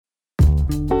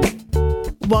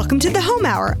Welcome to the Home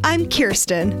Hour. I'm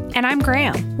Kirsten. And I'm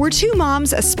Graham. We're two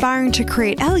moms aspiring to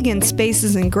create elegant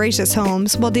spaces and gracious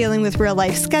homes while dealing with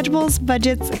real-life schedules,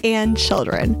 budgets, and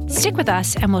children. Stick with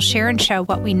us and we'll share and show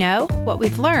what we know, what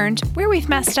we've learned, where we've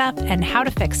messed up, and how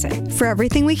to fix it. For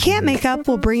everything we can't make up,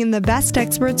 we'll bring in the best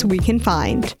experts we can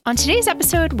find. On today's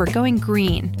episode, we're going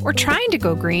green. We're trying to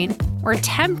go green. We're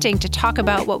attempting to talk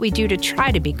about what we do to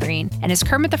try to be green. And as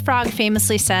Kermit the Frog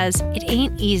famously says, it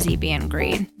ain't easy being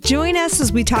green. Join us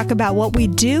as we talk about what we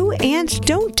do and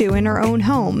don't do in our own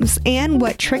homes and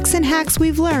what tricks and hacks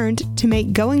we've learned to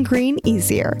make going green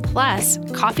easier. Plus,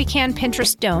 coffee can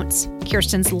Pinterest don'ts,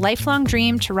 Kirsten's lifelong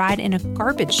dream to ride in a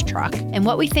garbage truck, and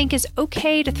what we think is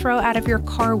okay to throw out of your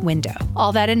car window.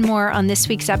 All that and more on this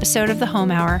week's episode of the Home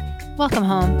Hour. Welcome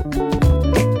home.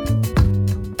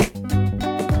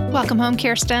 Welcome home,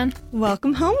 Kirsten.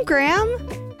 Welcome home, Graham.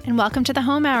 And welcome to the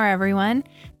Home Hour, everyone.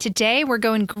 Today, we're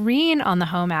going green on the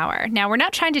Home Hour. Now, we're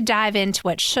not trying to dive into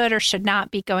what should or should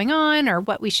not be going on or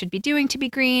what we should be doing to be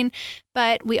green,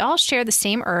 but we all share the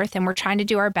same earth and we're trying to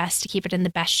do our best to keep it in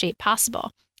the best shape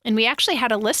possible. And we actually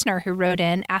had a listener who wrote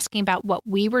in asking about what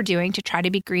we were doing to try to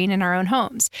be green in our own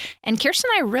homes. And Kirsten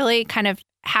and I really kind of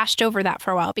hashed over that for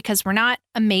a while because we're not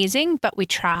amazing, but we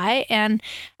try. And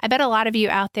I bet a lot of you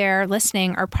out there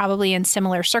listening are probably in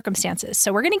similar circumstances.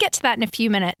 So we're going to get to that in a few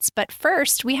minutes. But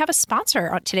first, we have a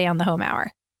sponsor today on the Home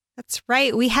Hour. That's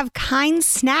right. We have Kind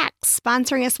Snacks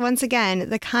sponsoring us once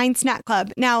again, the Kind Snack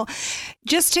Club. Now,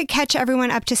 just to catch everyone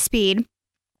up to speed,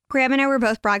 Graham and I were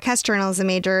both broadcast journalism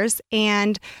majors,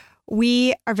 and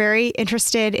we are very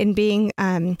interested in being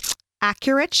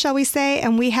accurate, shall we say,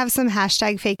 and we have some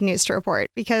hashtag fake news to report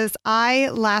because I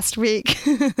last week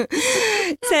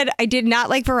said I did not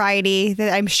like variety,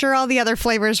 that I'm sure all the other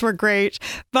flavors were great,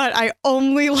 but I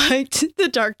only liked the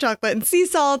dark chocolate and sea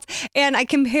salt, and I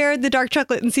compared the dark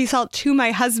chocolate and sea salt to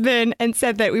my husband and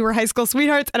said that we were high school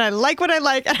sweethearts and I like what I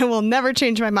like and I will never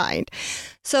change my mind.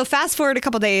 So fast forward a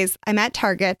couple days, I'm at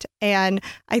Target and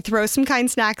I throw some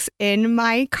Kind Snacks in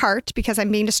my cart because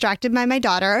I'm being distracted by my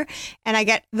daughter, and I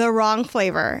get the wrong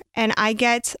flavor and I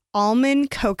get almond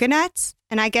coconuts,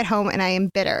 and I get home and I am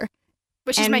bitter.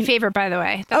 Which is my favorite, by the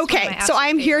way. That's okay, so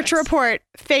I'm here to report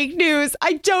fake news.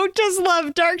 I don't just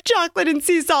love dark chocolate and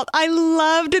sea salt. I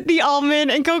loved the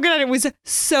almond and coconut. It was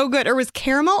so good. Or it was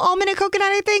caramel, almond, and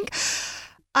coconut, I think.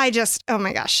 Oh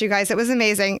my gosh, you guys, it was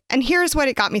amazing. And here's what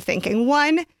it got me thinking.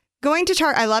 One, going to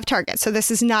Target, I love Target, so this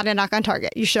is not a knock on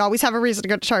Target. You should always have a reason to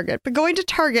go to Target. But going to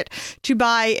Target to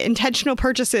buy intentional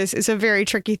purchases is a very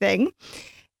tricky thing.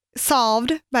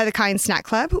 Solved by the Kind Snack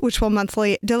Club, which will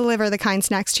monthly deliver the Kind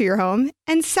Snacks to your home.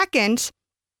 And second,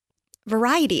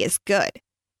 variety is good.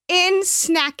 In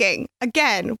snacking,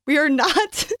 again, we are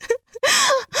not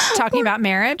talking about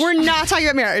marriage. We're not talking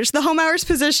about marriage. The Home Hour's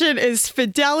position is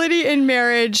fidelity in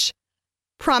marriage,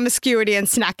 promiscuity, and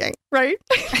snacking, right?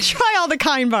 Try all the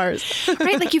Kind bars.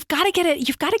 Right? Like you've got to get it.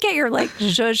 You've got to get your like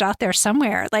zhuzh out there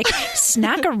somewhere. Like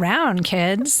snack around,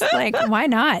 kids. Like why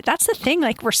not? That's the thing.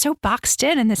 Like we're so boxed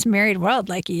in this married world.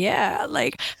 Like, yeah,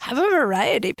 like have a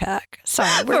variety pack.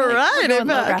 Sorry. Variety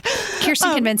pack.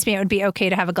 Kirsten convinced me it would be okay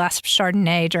to have a glass of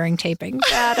Chardonnay during taping.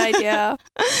 Bad idea.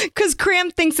 Because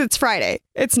Cram thinks it's Friday.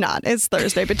 It's not. It's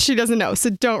Thursday, but she doesn't know. So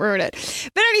don't ruin it.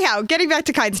 But anyhow, getting back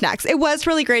to Kind Snacks, it was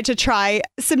really great to try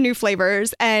some new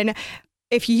flavors. And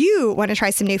if you want to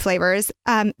try some new flavors,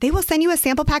 they will send you a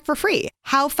sample pack for free.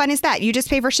 How fun is that? You just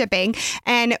pay for shipping.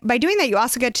 And by doing that, you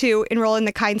also get to enroll in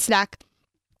the Kind Snack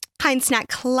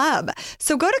Club.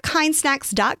 So go to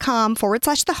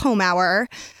kindsnacks.com/the home hour.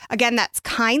 Again, that's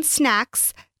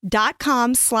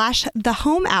kindsnacks.com/the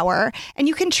home hour, and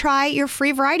you can try your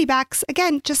free variety packs.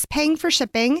 Again, just paying for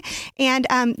shipping, and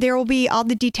there will be all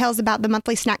the details about the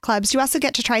monthly snack clubs. You also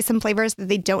get to try some flavors that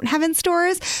they don't have in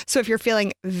stores. So if you're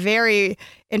feeling very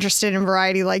interested in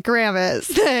variety like Graham is,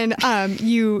 then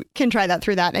you can try that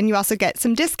through that. And you also get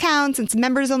some discounts and some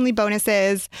members only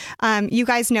bonuses. You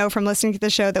guys know from listening to the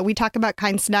show that we talk about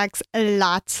Kind Snacks a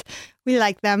lot. We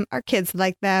like them. Our kids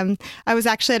like them. I was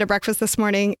actually at a breakfast this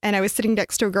morning and I was sitting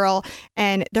next to a girl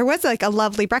and there was like a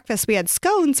lovely breakfast. We had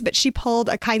scones, but she pulled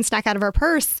a Kind Snack out of her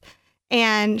purse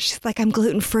and she's like, I'm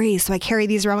gluten free. So I carry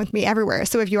these around with me everywhere.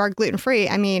 So if you are gluten free,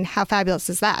 I mean, how fabulous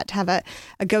is that to have a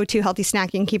go-to healthy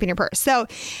snack you can keep in your purse? So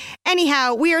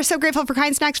anyhow, we are so grateful for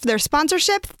Kind Snacks for their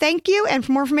sponsorship. Thank you. And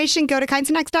for more information, go to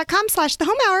kindsnacks.com/the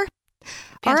home hour.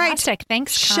 Fantastic. All right.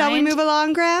 Thanks, Kind. Shall we move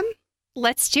along, Graham?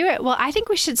 Let's do it. Well, I think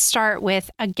we should start with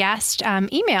a guest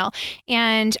email.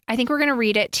 And I think we're going to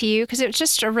read it to you because it was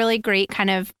just a really great kind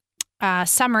of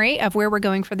summary of where we're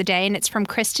going for the day, and it's from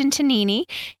Kristen Tanini.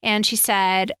 And she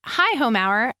said, "Hi, Home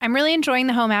Hour. I'm really enjoying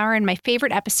the Home Hour, and my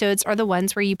favorite episodes are the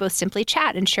ones where you both simply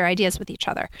chat and share ideas with each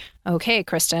other." Okay,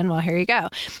 Kristen, well, here you go.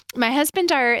 "My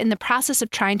husband and I are in the process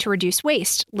of trying to reduce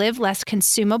waste, live less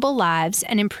consumable lives,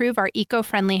 and improve our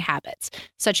eco-friendly habits,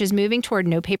 such as moving toward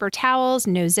no paper towels,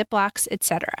 no Ziplocs,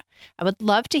 etc. I would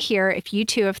love to hear if you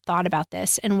two have thought about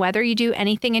this and whether you do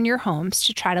anything in your homes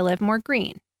to try to live more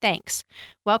green. Thanks."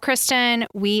 Well, Kristen,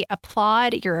 we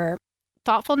applaud your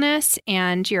thoughtfulness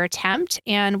and your attempt.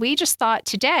 And we just thought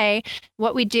today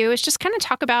what we do is just kind of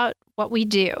talk about what we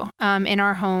do in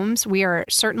our homes. We are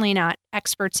certainly not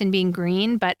experts in being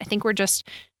green, but I think we're just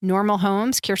normal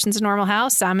homes. Kirsten's a normal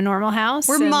house. I'm a normal house.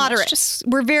 We're moderate.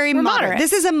 We're very moderate.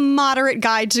 This is a moderate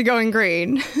guide to going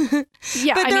green.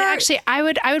 Yeah, I mean, actually, I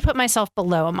would put myself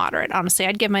below a moderate. Honestly,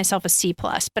 I'd give myself a C+,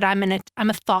 but I'm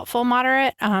a thoughtful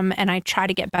moderate, and I try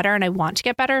to get better, and I want to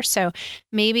get better. So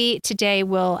maybe today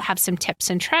we'll have some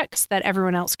tips and tricks that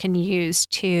everyone else can use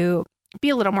to be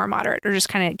a little more moderate, or just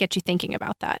kind of get you thinking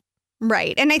about that.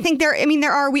 Right. And I think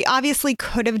we obviously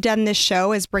could have done this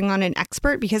show as bring on an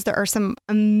expert, because there are some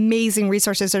amazing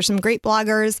resources. There's some great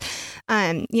bloggers.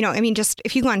 Just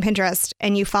if you go on Pinterest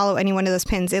and you follow any one of those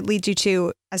pins, it leads you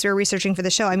to, as we were researching for the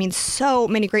show, so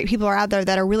many great people are out there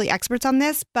that are really experts on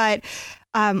this. But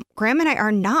Graham and I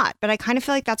are not. But I kind of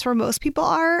feel like that's where most people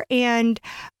are. And,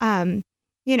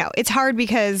 it's hard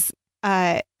because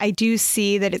I do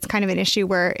see that it's kind of an issue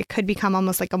where it could become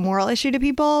almost like a moral issue to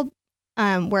people.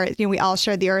 Where we all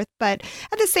share the earth, but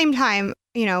at the same time,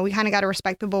 we kind of got to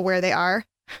respect people where they are.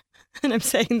 And I'm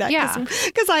saying that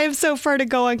because I have so far to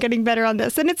go on getting better on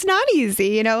this, and it's not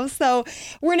easy, So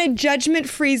we're in a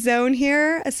judgment-free zone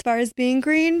here as far as being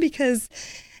green, because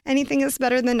anything is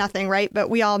better than nothing, right?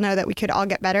 But we all know that we could all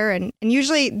get better, and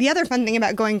usually the other fun thing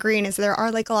about going green is there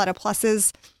are like a lot of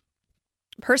pluses.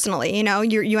 Personally,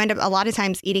 you end up a lot of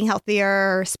times eating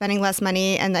healthier or spending less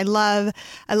money. And I love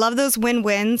those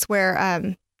win-wins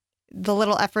where the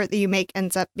little effort that you make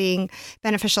ends up being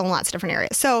beneficial in lots of different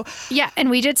areas. So yeah, and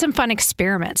we did some fun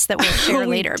experiments that we'll share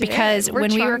later, because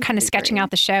when we were kind of sketching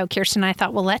out the show, Kirsten and I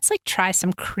thought, well, let's try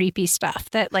some creepy stuff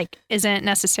that isn't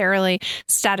necessarily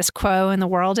status quo in the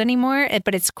world anymore,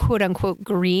 but it's quote unquote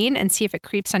green, and see if it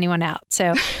creeps anyone out.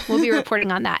 So we'll be reporting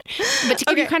on that. But to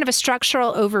give you kind of a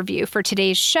structural overview for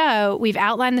today's show, we've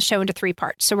outlined the show into 3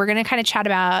 parts. So we're going to kind of chat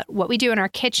about what we do in our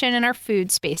kitchen and our food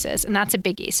spaces, and that's a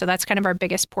biggie. So that's kind of our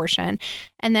biggest portion.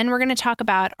 And then we're going to talk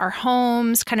about our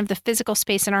homes, kind of the physical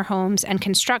space in our homes and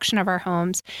construction of our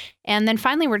homes. And then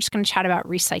finally, we're just going to chat about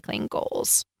recycling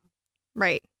goals.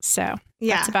 Right. So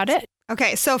that's about it.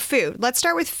 Okay. So food. Let's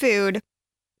start with food,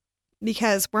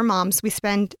 because we're moms. We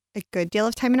spend a good deal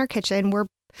of time in our kitchen.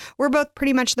 We're both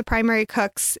pretty much the primary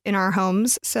cooks in our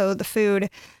homes. So the food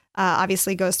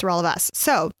obviously goes through all of us.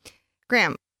 So,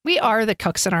 Graham. We are the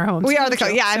cooks in our homes. We are the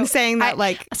cooks. Yeah, I'm saying that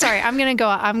Sorry, I'm going to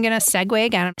segue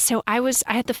again. So I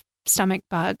had the stomach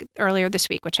bug earlier this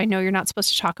week, which I know you're not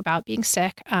supposed to talk about being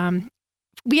sick.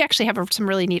 We actually have some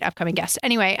really neat upcoming guests.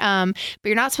 Anyway, but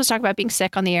you're not supposed to talk about being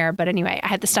sick on the air. But anyway, I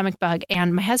had the stomach bug,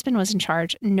 and my husband was in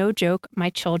charge. No joke.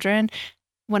 My children,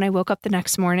 when I woke up the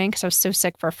next morning, because I was so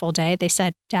sick for a full day, they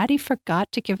said, "Daddy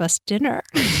forgot to give us dinner."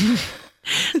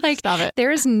 Stop it.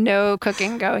 There is no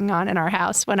cooking going on in our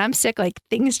house. When I'm sick,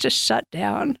 things just shut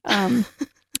down.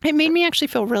 It made me actually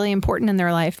feel really important in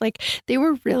their life. They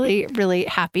were really, really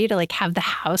happy to have the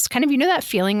house kind of, that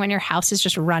feeling when your house is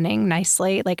just running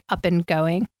nicely, up and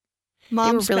going.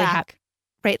 Mom's they were really back.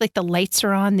 happy, right? The lights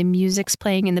are on, the music's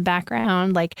playing in the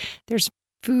background. There's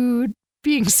food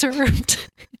being served.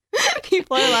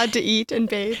 People are allowed to eat and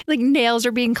bathe. Nails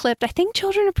are being clipped. I think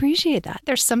children appreciate that.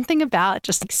 There's something about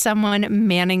just someone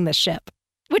manning the ship,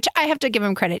 which I have to give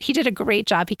him credit. He did a great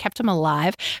job. He kept him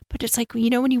alive. But it's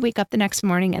when you wake up the next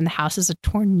morning and the house is a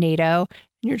tornado,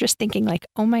 and you're just thinking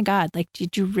oh my God,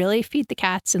 did you really feed the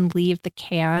cats and leave the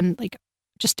can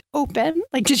just open?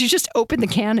 Did you just open the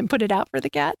can and put it out for the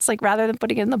cats rather than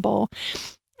putting it in the bowl?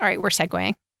 All right, we're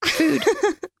segueing. Food.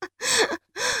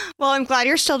 Well, I'm glad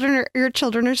your children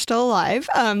are still alive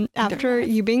after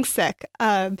you being sick.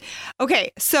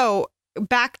 Okay, so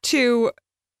back to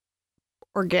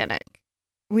organic.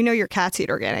 We know your cats eat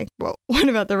organic. Well, what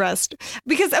about the rest?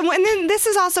 Because and then this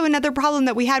is also another problem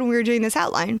that we had when we were doing this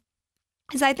outline,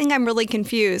 is I think I'm really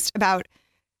confused about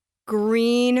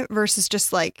green versus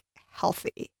just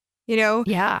healthy.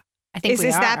 Yeah. I think is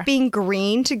that being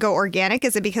green to go organic?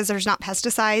 Is it because there's not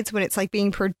pesticides when it's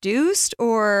being produced,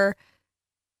 or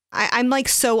I'm like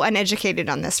so uneducated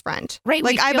on this front. Right.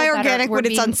 Like we I feel buy better. organic We're when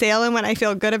it's on sale and when I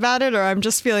feel good about it, or I'm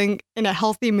just feeling in a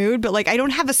healthy mood. But like I don't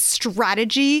have a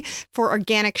strategy for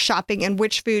organic shopping and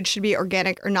which food should be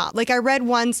organic or not. Like I read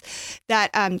once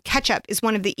that ketchup is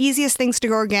one of the easiest things to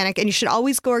go organic, and you should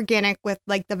always go organic with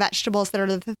like the vegetables that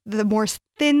are the more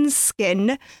thin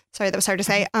skinned. Sorry, that was hard to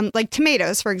say. Like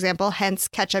tomatoes, for example. Hence,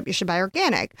 ketchup you should buy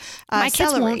organic. My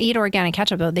kids won't eat organic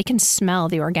ketchup though. They can smell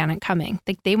the organic coming.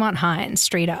 They want Heinz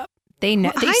straight up. They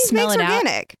know. They Heinz smell makes it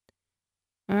organic.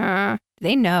 out.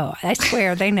 They know. I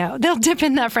swear they know. They'll dip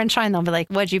in that French fry and they'll be like,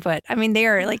 "What'd you put?" I mean, they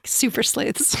are like super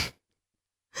sleuths.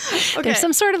 Okay. There's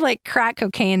some sort of like crack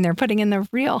cocaine they're putting in the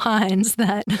real Heinz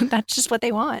that's just what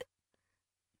they want.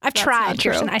 I've That's tried, not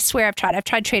true. Kirsten. I swear I've tried. I've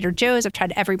tried Trader Joe's. I've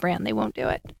tried every brand. They won't do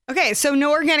it. Okay, so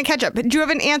no organic ketchup. But do you have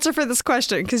an answer for this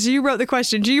question? Because you wrote the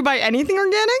question. Do you buy anything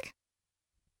organic?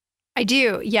 I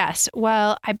do. Yes.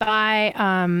 Well, I buy,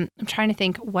 I'm trying to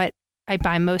think what I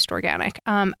buy most organic.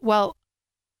 Well,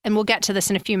 and we'll get to this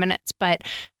in a few minutes, but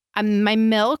my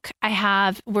milk,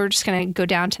 we're just going to go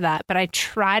down to that, but I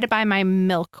try to buy my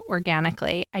milk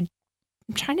organically. I'm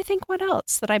trying to think what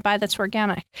else that I buy that's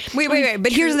organic. Wait.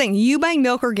 But here's the thing. You buying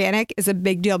milk organic is a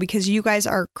big deal because you guys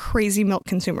are crazy milk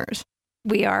consumers.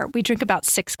 We drink about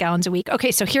 6 gallons a week.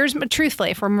 Okay, so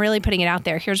truthfully, if I'm really putting it out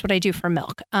there, here's what I do for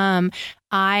milk.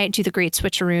 I do the great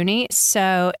switcheroony.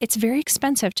 So it's very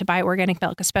expensive to buy organic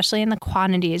milk, especially in the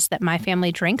quantities that my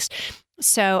family drinks.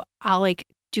 So I'll like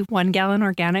do 1 gallon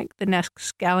organic, the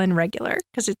next gallon regular,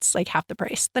 because it's like half the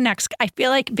price. I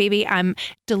feel like, baby, I'm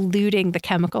diluting the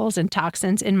chemicals and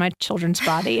toxins in my children's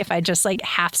body if I just like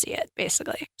half see it,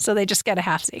 basically. So they just get a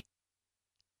half see.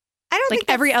 I don't Like think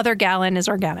every other gallon is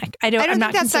organic. I don't think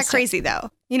not that's that consistent. crazy though.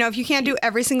 You know, if you can't do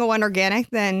every single one organic,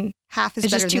 then half is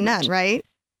It's better just too than none, much. right?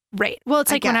 Right. Well,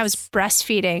 it's I like when I was guess.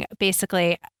 breastfeeding,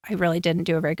 basically, I really didn't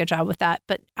do a very good job with that.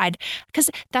 But because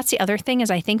that's the other thing is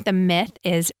I think the myth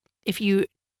is if you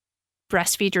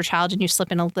breastfeed your child and you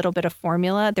slip in a little bit of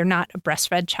formula, they're not a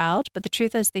breastfed child. But the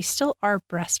truth is they still are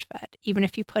breastfed, even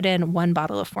if you put in 1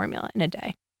 bottle of formula in a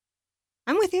day.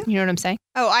 I'm with you. You know what I'm saying?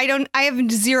 Oh, I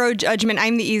have zero judgment.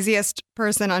 I'm the easiest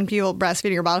person on people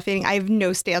breastfeeding or bottle feeding. I have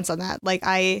no stance on that. Like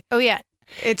Oh, yeah.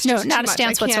 it's No, just not too a much.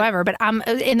 stance I can't- whatsoever. But I'm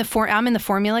in the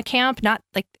formula camp, not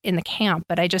like in the camp,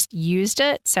 but I just used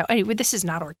it. So anyway, this is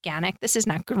not organic. This is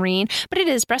not green, but it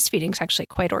is breastfeeding is actually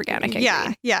quite organic. And Yeah,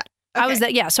 green. yeah. I was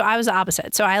Okay. so I was the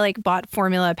opposite. So I like bought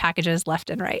formula packages left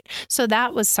and right. So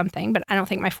that was something, but I don't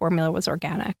think my formula was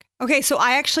organic. Okay, so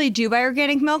I actually do buy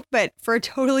organic milk, but for a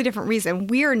totally different reason.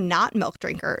 We are not milk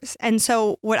drinkers. And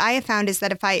so what I have found is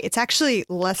that it's actually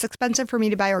less expensive for me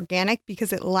to buy organic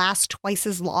because it lasts twice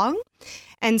as long.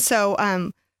 And so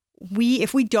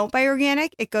if we don't buy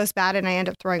organic, it goes bad and I end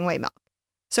up throwing away milk.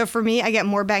 So for me, I get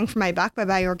more bang for my buck by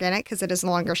buying organic because it has a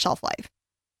longer shelf life.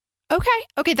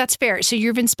 Okay, that's fair. So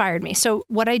you've inspired me. So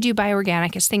what I do buy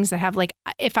organic is things that have like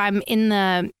if I'm in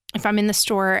the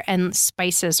store and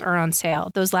spices are on sale,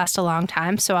 those last a long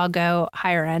time. So I'll go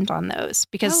higher end on those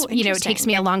because, Oh, it takes interesting.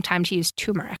 me a long time to use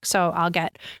turmeric. So I'll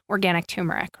get organic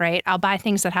turmeric, right? I'll buy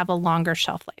things that have a longer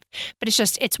shelf life, but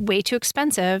it's way too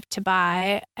expensive to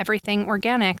buy everything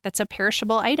organic. That's a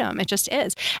perishable item. It just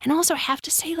is. And also I have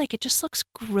to say, like, it just looks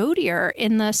grodier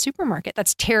in the supermarket.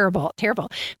 That's terrible.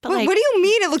 But What do you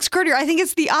mean it looks grodier? I think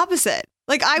it's the opposite.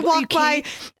 Like I walk by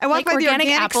the organic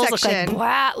apples section. look like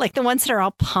blah, like the ones that are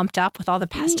all pumped up with all the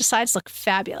pesticides look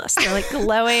fabulous. They're like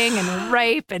glowing and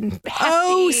ripe and hefty.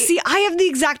 Oh, see, I have the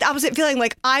exact opposite feeling.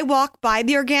 Like I walk by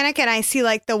the organic and I see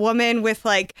like the woman with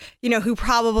like, who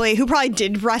probably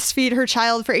did breastfeed her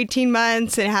child for 18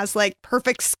 months and has like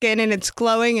perfect skin and it's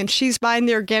glowing and she's buying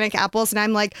the organic apples and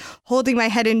I'm like holding my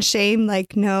head in shame.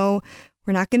 Like, no,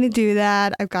 we're not going to do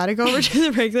that. I've got to go over to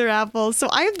the regular apples. So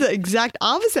I have the exact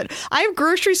opposite. I have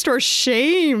grocery store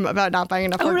shame about not buying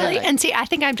enough organic. Really? And see, I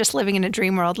think I'm just living in a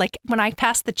dream world. Like when I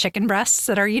pass the chicken breasts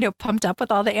that are, pumped up with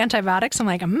all the antibiotics, I'm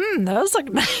like, those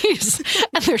look nice.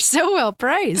 And they're so well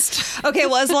priced. Okay,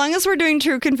 well, as long as we're doing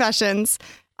true confessions,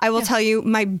 I will tell you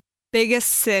my biggest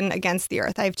sin against the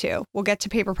earth. I have 2. We'll get to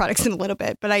paper products in a little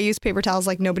bit, but I use paper towels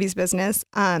like nobody's business.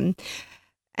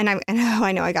 And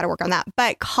I know I got to work on that.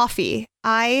 But coffee,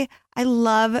 I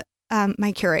love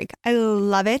my Keurig. I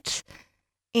love it.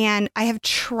 And I have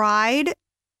tried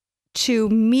to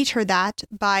meter that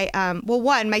by,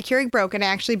 one, my Keurig broke and I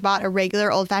actually bought a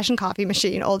regular old-fashioned coffee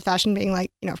machine, old-fashioned being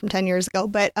like, from 10 years ago.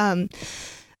 But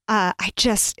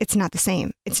it's not the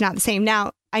same. It's not the same.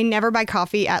 Now, I never buy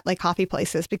coffee at like coffee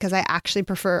places because I actually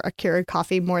prefer a Keurig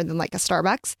coffee more than like a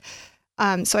Starbucks.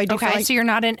 So I do feel like, So you're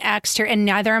not an exterior, and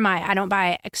neither am I. I don't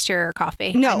buy exterior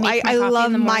coffee. no, make my I coffee love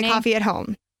in the my morning. coffee at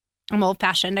home. I'm old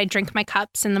fashioned. I drink my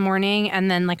cups in the morning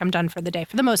and then like I'm done for the day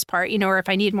for the most part, or if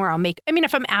I need more, I'll make,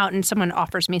 if I'm out and someone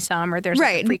offers me some or there's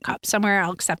like a free cup somewhere,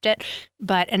 I'll accept it,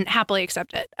 and happily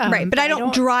accept it. Right. But I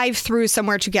don't drive through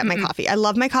somewhere to get my coffee. I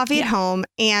love my coffee at home.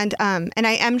 And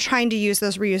I am trying to use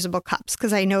those reusable cups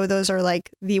because I know those are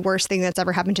like the worst thing that's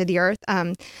ever happened to the earth.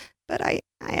 But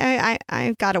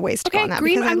I've got a ways to go on that.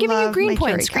 Green, I'm giving you green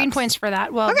points. Keurig Green cups. points for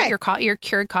that. Well, your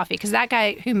Keurig coffee, because that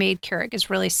guy who made Keurig is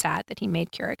really sad that he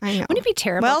made Keurig. I know. Wouldn't it be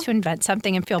terrible to invent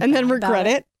something and feel and bad then regret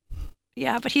it?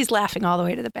 Yeah, but he's laughing all the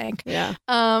way to the bank. Yeah.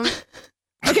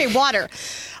 Okay, water.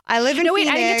 I live in Phoenix.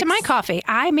 I didn't get to my coffee.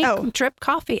 I make drip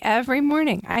coffee every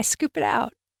morning. I scoop it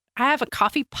out. I have a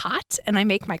coffee pot and I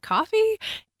make my coffee.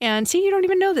 And see, you don't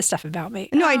even know this stuff about me.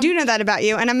 No, I do know that about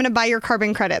you. And I'm going to buy your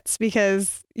carbon credits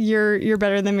because you're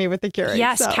better than me with the Keurig.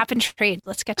 Yes, cap and trade.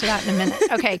 Let's get to that in a minute.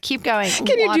 Okay, keep going.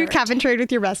 Can you do cap and trade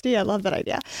with your bestie? I love that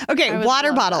idea. Okay,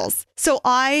 water bottles. That. So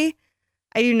I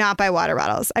do not buy water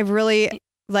bottles. I've really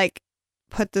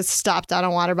put the stop down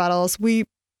on water bottles. We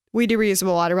do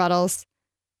reusable water bottles.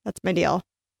 That's my deal.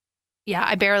 Yeah,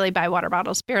 I barely buy water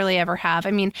bottles. Barely ever have.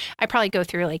 I probably go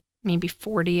through like maybe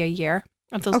 40 a year.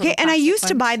 Okay, and I used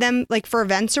to buy them like for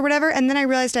events or whatever, and then I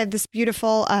realized I have this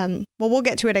beautiful, we'll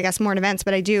get to it, I guess, more in events,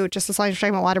 but I do, just as long as you're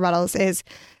talking about water bottles, is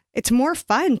it's more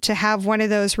fun to have one of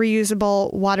those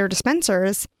reusable water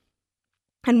dispensers,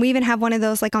 and we even have one of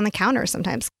those like on the counter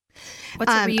sometimes.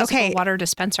 What's a reusable water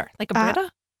dispenser? Like a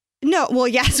Brita? No, well,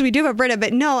 yes, we do have a Brita,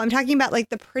 but no, I'm talking about like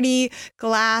the pretty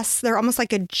glass, they're almost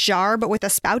like a jar, but with a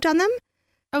spout on them.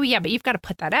 Oh, yeah, but you've got to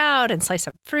put that out and slice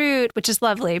up fruit, which is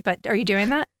lovely, but are you doing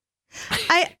that?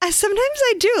 I sometimes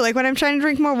I do, like when I'm trying to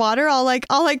drink more water, I'll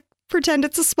pretend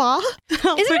it's a spa. Isn't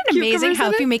it amazing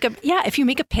how if you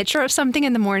make a pitcher of something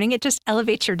in the morning, it just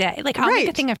elevates your day. Like I'll make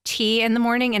a thing of tea in the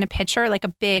morning in a pitcher, like a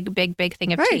big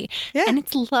thing of tea. Yeah. And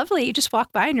it's lovely. You just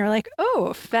walk by and you're like,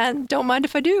 oh, then don't mind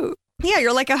if I do. Yeah,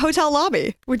 you're like a hotel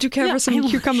lobby. Would you care for some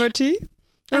cucumber tea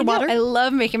or water? I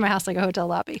love making my house like a hotel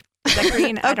lobby. Is that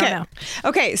green? I don't know.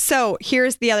 Okay, so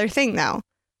here's the other thing though.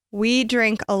 We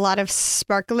drink a lot of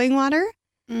sparkling water.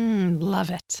 Love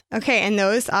it. Okay, and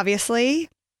those, obviously,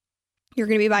 you're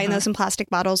going to be buying those in plastic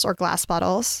bottles or glass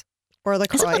bottles or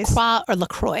LaCroix. Is it LaCroix or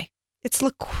LaCroix? It's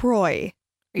LaCroix.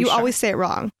 You sure? Always say it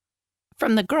wrong.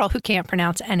 From the girl who can't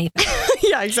pronounce anything.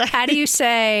 Yeah, exactly. How do you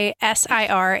say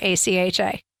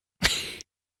SIRACHA?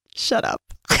 Shut up.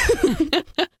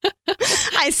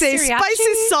 I say Sriracha?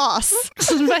 Spicy sauce.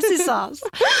 Spicy sauce.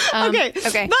 Okay.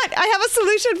 But I have a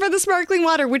solution for the sparkling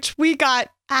water, which we got.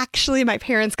 Actually, my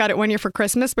parents got it one year for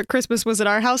Christmas, but Christmas was at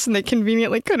our house and they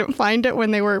conveniently couldn't find it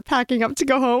when they were packing up to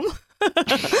go home.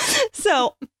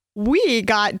 So we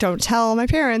got, don't tell my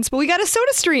parents, but we got a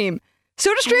SodaStream.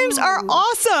 SodaStreams are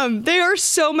awesome. They are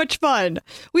so much fun.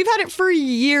 We've had it for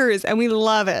years and we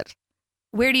love it.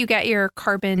 Where do you get your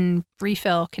carbon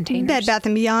refill containers? Bed Bath &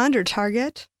 Beyond or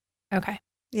Target. Okay.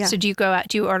 Yeah. So do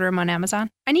you order them on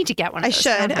Amazon? I need to get one of those.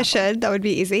 I should. That would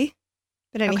be easy.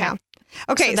 But anyhow.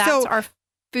 Okay. So that's our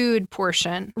food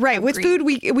portion. Right. With food,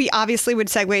 we obviously would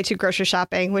segue to grocery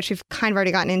shopping, which we've kind of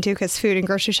already gotten into because food and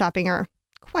grocery shopping are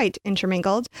quite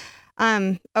intermingled.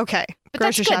 Okay. But grocery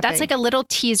that's good. shopping. That's like a little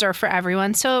teaser for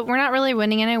everyone. So we're not really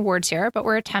winning any awards here, but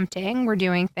we're attempting. We're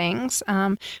doing things.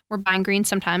 We're buying green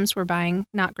sometimes. We're buying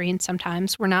not green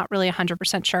sometimes. We're not really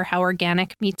 100% sure how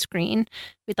organic meets green.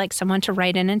 We'd like someone to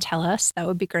write in and tell us. That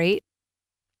would be great.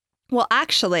 Well,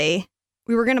 actually,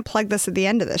 we were going to plug this at the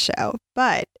end of the show,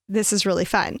 but this is really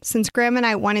fun. Since Graham and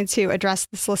I wanted to address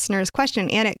this listener's question,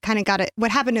 and it kind of got it.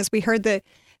 What happened is we heard the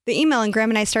email and Graham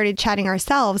and I started chatting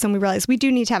ourselves and we realized we do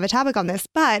need to have a topic on this,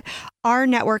 but our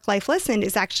network Life Listened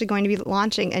is actually going to be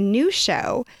launching a new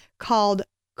show called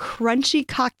Crunchy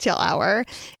Cocktail Hour.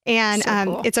 And so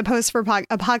cool. It's a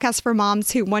podcast for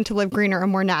moms who want to live greener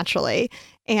and more naturally.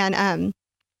 And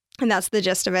that's the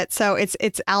gist of it. So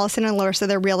it's Allison and Larissa.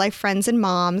 They're real life friends and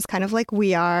moms, kind of like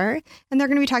we are. And they're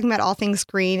going to be talking about all things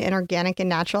green and organic and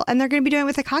natural. And they're going to be doing it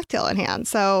with a cocktail in hand.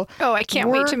 So I can't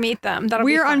wait to meet them.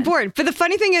 We're on board. But the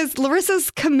funny thing is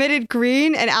Larissa's committed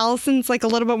green and Allison's like a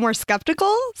little bit more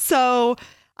skeptical. So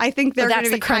I think they're going to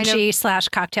be the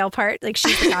crunchy / cocktail part. Like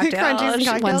she's the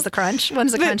cocktail. One's the crunch.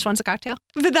 One's the crunch. One's the cocktail.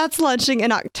 But that's launching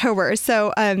in October.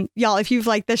 So y'all, if you've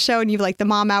liked this show and you've liked the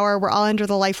Mom Hour, we're all under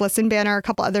the Life Listen banner. A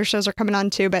couple other shows are coming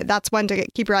on too, but that's one to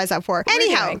keep your eyes out for.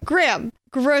 Anyhow, Graham,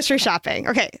 grocery shopping.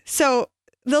 Okay, so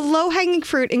the low-hanging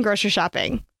fruit in grocery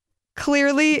shopping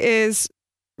clearly is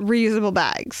reusable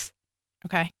bags.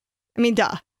 Okay. I mean,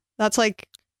 duh. That's like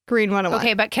green 101.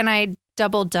 Okay, but can I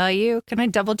double duh you? Can I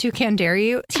double toucan dare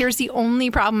you? Here's the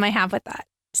only problem I have with that.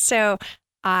 So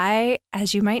I,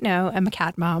 as you might know, am a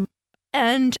cat mom.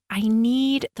 And I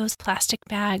need those plastic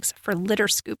bags for litter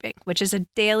scooping, which is a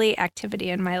daily activity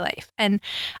in my life. And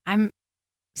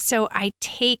so I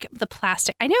take the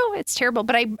plastic. I know it's terrible,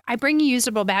 but I bring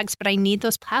usable bags, but I need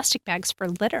those plastic bags for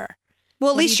litter. Well,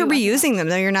 at least you're reusing them,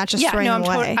 though. You're not just throwing them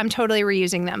away. I'm totally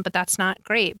reusing them, but that's not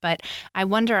great. But I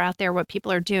wonder out there what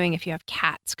people are doing if you have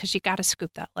cats, because you got to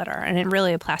scoop that litter. And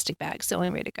really, a plastic bag's the only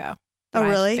way to go. Oh,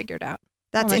 really? I've figured out.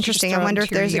 That's interesting. I wonder if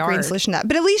there's a green solution to that.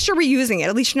 But at least you're reusing it.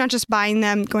 At least you're not just buying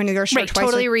them, going to the grocery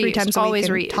store twice, three times a week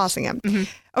and tossing them. Mm-hmm.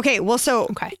 Okay, well, so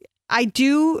I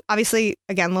do, obviously,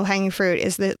 again, low-hanging fruit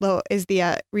is the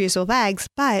reusable bags.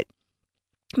 But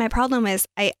my problem is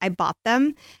I bought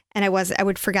them and I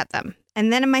would forget them.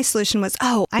 And then my solution was,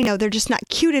 I know they're just not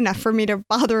cute enough for me to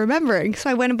bother remembering. So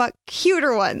I went and bought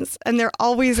cuter ones, and they're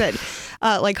always at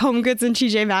like Home Goods and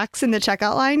TJ Maxx in the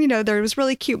checkout line. You know, there was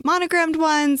really cute monogrammed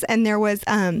ones, and there was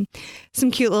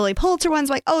some cute Lily Pulitzer ones.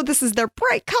 Like, this is their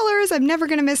bright colors. I'm never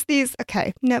going to miss these.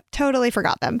 Okay, nope, totally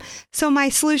forgot them. So my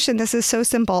solution, this is so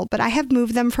simple, but I have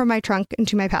moved them from my trunk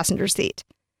into my passenger seat.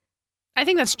 I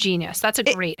think that's genius. That's a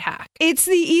great hack. It's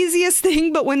the easiest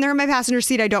thing, but when they're in my passenger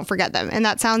seat, I don't forget them. And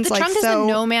that sounds the like trunk is the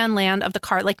no man land of the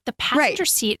car. Like the passenger Right.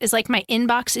 seat is like my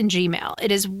inbox in Gmail. It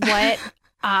is what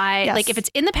I Yes. like. If it's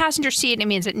in the passenger seat, it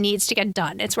means it needs to get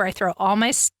done. It's where I throw all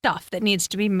my stuff that needs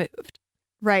to be moved.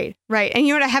 Right. And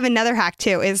you know what? I have another hack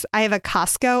too, is I have a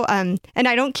Costco, and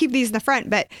I don't keep these in the front,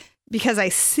 but because I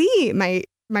see my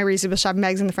reusable shopping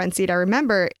bags in the front seat, I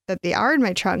remember that they are in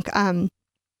my trunk.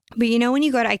 But you know, when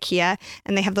you go to IKEA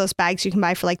and they have those bags you can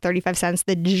buy for like 35 cents,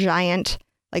 the giant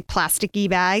like plasticky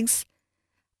bags,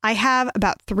 I have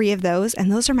about 3 of those, and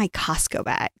those are my Costco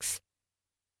bags.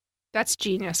 That's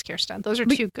genius, Kirsten. Those are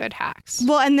 2 good hacks.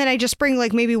 Well, and then I just bring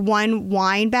like maybe 1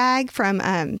 wine bag from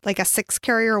like a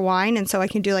 6-carrier wine. And so I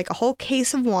can do like a whole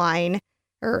case of wine,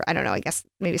 or I don't know, I guess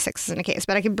maybe 6 is in a case,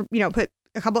 but I can, put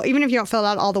a couple, even if you don't fill it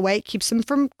out all the way, it keeps them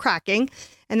from cracking.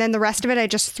 And then the rest of it, I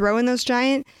just throw in those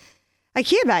giant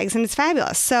IKEA bags, and it's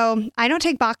fabulous. So I don't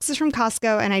take boxes from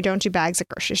Costco, and I don't do bags at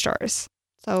grocery stores.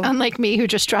 So unlike me, who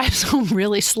just drives home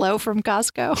really slow from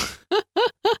Costco,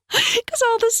 because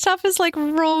all this stuff is like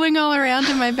rolling all around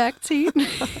in my back seat.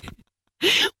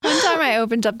 One time I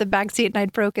opened up the back seat and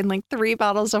I'd broken like 3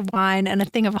 bottles of wine, and a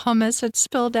thing of hummus had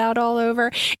spilled out all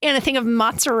over, and a thing of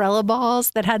mozzarella balls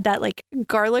that had that like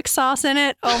garlic sauce in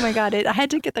it. Oh my God. I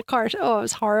had to get the car. Oh, it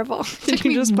was horrible. Did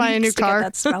you just buy a new car?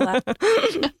 That smell out.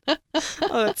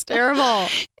 Oh, that's terrible.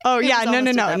 Oh, yeah.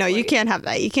 No. You can't have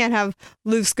that. You can't have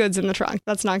loose goods in the trunk.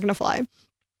 That's not going to fly.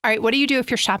 All right. What do you do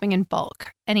if you're shopping in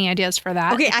bulk? Any ideas for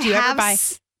that? Okay.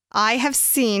 I have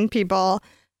seen people,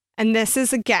 and this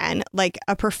is, again, like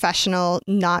a professional,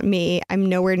 not me. I'm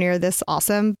nowhere near this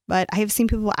awesome, but I have seen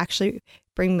people actually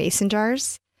bring mason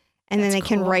jars, and then they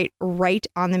can write right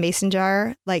on the mason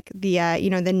jar, like the,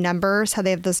 the numbers, how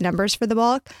they have those numbers for the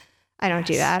bulk. I don't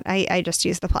do that. I just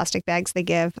use the plastic bags they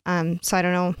give. So I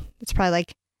don't know. It's probably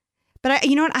like, but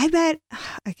you know what? I bet,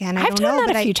 again, I don't know. I've done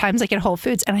that a few times, like at Whole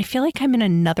Foods, and I feel like I'm in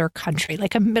another country,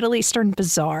 like a Middle Eastern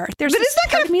bazaar. But isn't that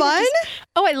kind of fun?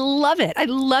 I love it. I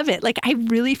love it. Like, I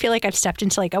really feel like I've stepped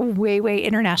into like a way, way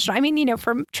international. I mean,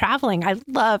 from traveling, I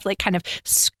love like kind of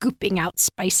scooping out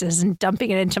spices and dumping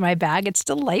it into my bag. It's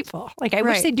delightful. Like, I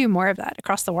wish they'd do more of that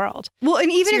across the world. Well,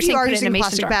 and even if you are using a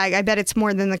plastic bag, I bet it's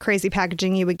more than the crazy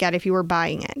packaging you would get if you were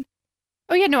buying it.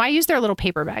 Oh, yeah. No, I use their little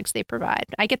paper bags they provide.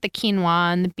 I get the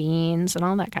quinoa and the beans and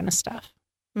all that kind of stuff.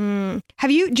 Do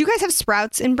you guys have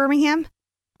Sprouts in Birmingham?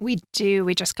 We do.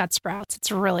 We just got Sprouts.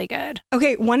 It's really good.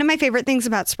 Okay. One of my favorite things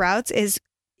about Sprouts is,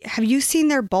 have you seen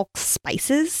their bulk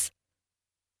spices?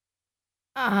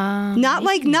 Not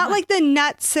like the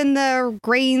nuts and the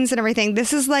grains and everything.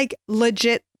 This is like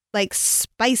legit like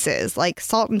spices, like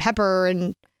salt and pepper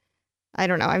and I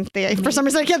don't know. For some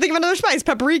reason, I can't think of another spice,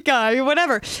 paprika,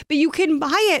 whatever. But you can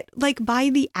buy it like by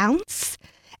the ounce.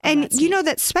 And you know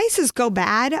that spices go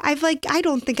bad. I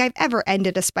don't think I've ever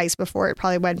ended a spice before it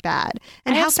probably went bad.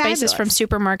 And I how have spices from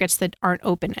supermarkets that aren't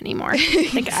open anymore.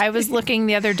 Like I was looking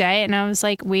the other day and I was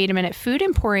like, wait a minute, Food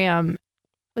Emporium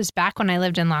was back when I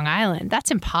lived in Long Island. That's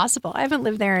impossible. I haven't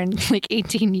lived there in like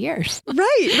 18 years.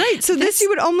 Right. So this you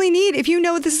would only need, if you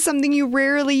know this is something you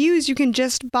rarely use, you can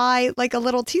just buy like a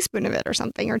little teaspoon of it or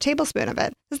something, or a tablespoon of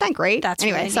it. Isn't that great? That's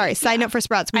anyway, sorry. Side note for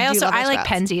Sprouts. I like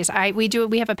Penzies.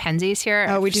 We have a Penzies here.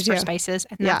 Oh, we do for too. Spices,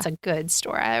 and that's a good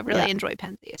store. I really enjoy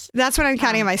Penzies. That's what I'm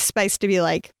counting on my spice to be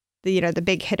like. The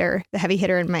big hitter, the heavy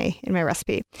hitter in my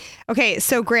recipe. Okay,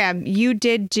 so Graham, you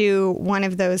did do one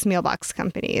of those meal box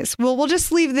companies. Well, we'll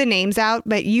just leave the names out,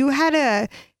 but you had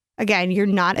again, you're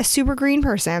not a super green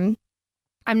person.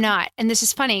 I'm not. And this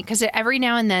is funny because every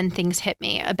now and then things hit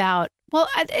me about Well,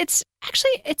 it's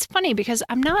funny because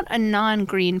I'm not a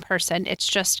non-green person. It's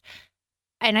just,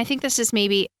 and I think this is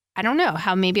maybe, I don't know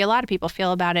how maybe a lot of people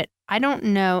feel about it. I don't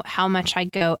know how much I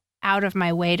go out of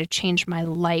my way to change my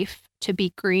life to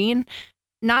be green,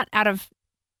 not out of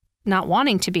not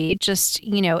wanting to be, just,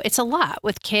 it's a lot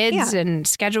with kids and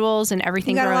schedules and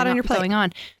everything going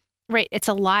on. Right. It's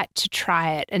a lot to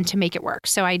try it and to make it work.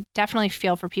 So I definitely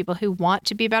feel for people who want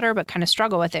to be better, but kind of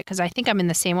struggle with it, because I think I'm in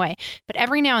the same way. But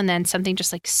every now and then something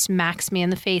just like smacks me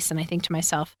in the face. And I think to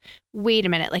myself, wait a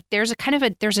minute, like there's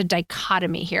a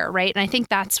dichotomy here. Right. And I think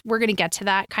we're going to get to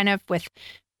that kind of with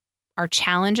our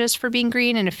challenges for being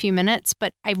green in a few minutes.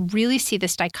 But I really see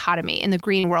this dichotomy in the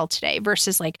green world today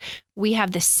versus like we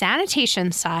have the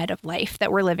sanitation side of life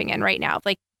that we're living in right now.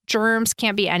 Like germs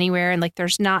can't be anywhere and like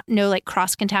there's no like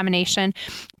cross contamination.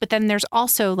 But then there's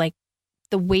also like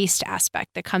the waste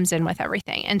aspect that comes in with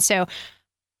everything. And so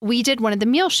we did one of the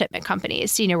meal shipment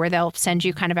companies, where they'll send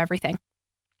you kind of everything.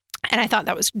 And I thought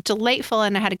that was delightful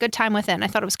and I had a good time with it. And I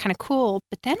thought it was kind of cool.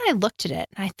 But then I looked at it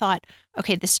and I thought,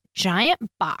 okay, this giant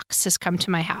box has come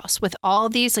to my house with all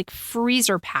these like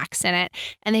freezer packs in it.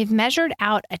 And they've measured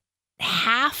out a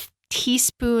half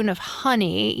teaspoon of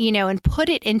honey, and put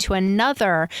it into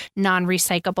another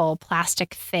non-recyclable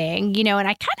plastic thing, and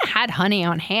I kind of had honey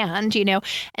on hand,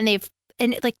 and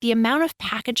like the amount of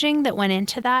packaging that went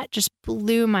into that just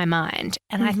blew my mind.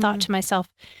 And I thought to myself,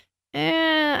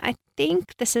 I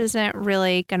think this isn't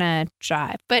really gonna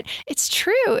jive. But it's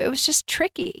true. It was just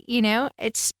tricky,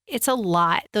 It's a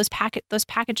lot. Those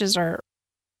packages are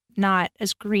not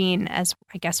as green as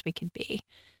I guess we could be.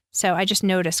 So I just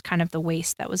noticed kind of the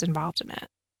waste that was involved in it.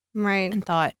 Right. And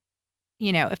thought,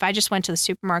 if I just went to the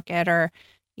supermarket or,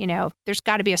 there's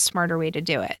got to be a smarter way to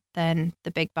do it than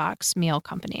the big box meal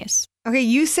companies. Okay,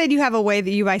 you said you have a way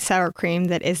that you buy sour cream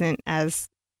that isn't as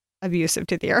abusive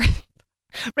to the earth.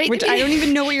 Right. Which I don't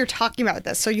even know what you're talking about with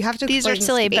this. So you have to. These are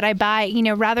silly, but I buy,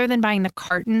 rather than buying the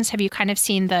cartons, have you kind of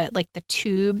seen the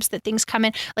tubes that things come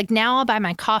in? Like now I'll buy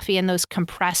my coffee in those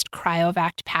compressed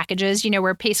cryovac packages,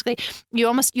 where basically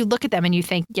you look at them and you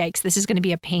think, yikes, this is going to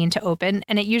be a pain to open.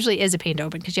 And it usually is a pain to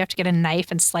open because you have to get a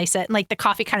knife and slice it. And like the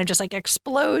coffee kind of just like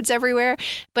explodes everywhere.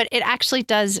 But it actually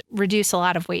does reduce a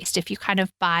lot of waste if you kind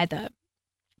of buy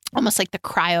almost like the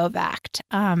cryovac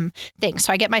thing.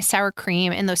 So I get my sour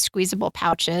cream in those squeezable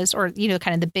pouches or,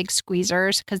 kind of the big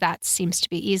squeezers because that seems to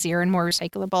be easier and more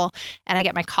recyclable. And I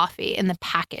get my coffee in the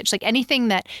package. Like anything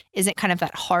that isn't kind of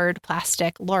that hard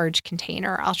plastic, large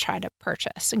container, I'll try to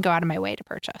purchase and go out of my way to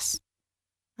purchase.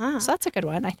 So that's a good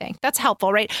one, I think. That's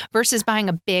helpful, right? Versus buying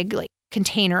a big like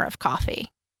container of coffee.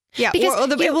 Yeah, because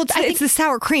it's the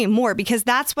sour cream more because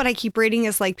that's what I keep reading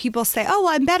is like people say, oh,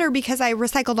 I'm better because I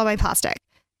recycled all my plastic.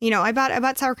 I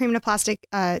bought sour cream in a plastic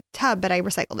tub, but I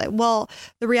recycled it. Well,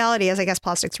 the reality is, I guess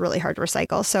plastic's really hard to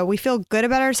recycle. So we feel good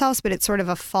about ourselves, but it's sort of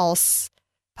a false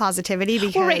positivity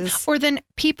because... Well, right. Or then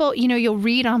people, you'll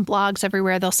read on blogs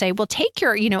everywhere, they'll say, well, take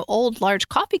your, old large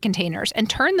coffee containers and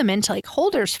turn them into like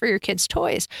holders for your kids'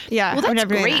 toys. Yeah. Well, that's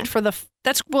great for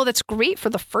that's great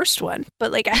for the first one.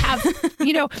 But like I have,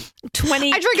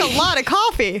 20. I drink a lot of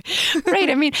coffee. Right.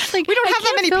 I mean, like we don't have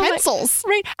that many pencils.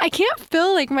 Right. I can't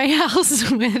fill like my house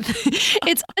with,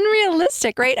 it's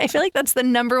unrealistic, right? I feel like that's the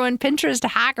number one Pinterest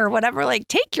hack or whatever. Like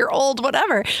take your old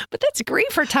whatever, but that's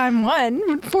great for time one.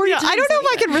 I don't know if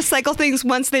I can recycle things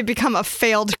once they become a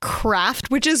failed craft,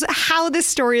 which is how this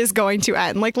story is going to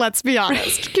end. Like, let's be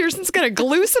honest. Right. Kirsten's going to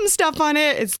glue some stuff on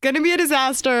it. It's going to be a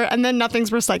disaster and then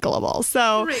nothing's recyclable.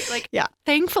 So, yeah.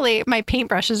 Thankfully, my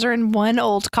paintbrushes are in one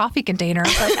old coffee container.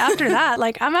 But after that,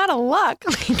 like, I'm out of luck.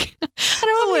 Like, I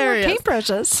don't have any more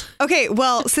paintbrushes. Okay,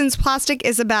 well, since plastic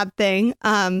is a bad thing,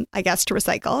 I guess, to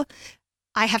recycle,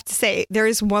 I have to say there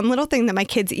is one little thing that my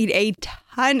kids eat a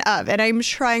ton of, and I'm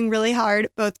trying really hard,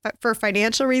 both for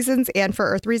financial reasons and for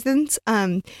earth reasons,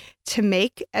 to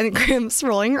make, and Graham's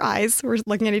rolling her eyes. We're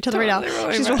looking at each other right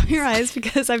now. She's rolling her eyes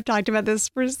because I've talked about this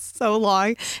for so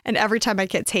long, and every time my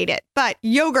kids hate it. But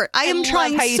yogurt, I am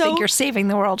trying how you think you're saving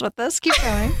the world with this. Keep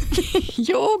going.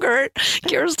 Yogurt.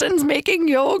 Kirsten's making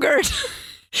yogurt.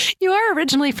 You are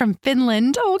originally from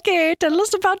Finland. Okay, tell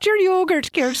us about your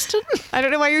yogurt, Kirsten. I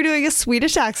don't know why you're doing a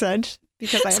Swedish accent,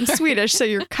 because I am Swedish, so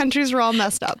your countries are all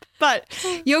messed up. But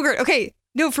yogurt, okay,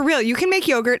 no, for real, you can make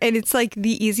yogurt, and it's like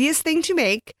the easiest thing to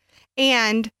make,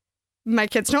 and my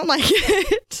kids don't like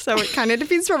it, so it kind of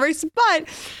defeats the purpose. But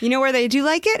you know where they do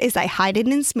like it is I hide it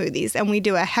in smoothies, and we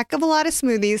do a heck of a lot of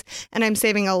smoothies, and I'm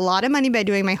saving a lot of money by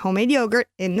doing my homemade yogurt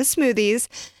in the smoothies.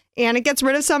 And it gets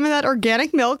rid of some of that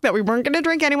organic milk that we weren't going to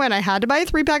drink anyway. And I had to buy a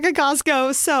 3-pack at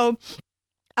Costco. So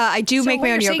I do make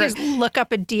my own yogurt. Is look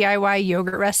up a DIY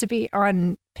yogurt recipe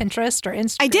on Pinterest or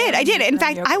Instagram? I did. In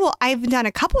fact, I've done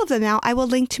a couple of them now. I will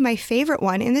link to my favorite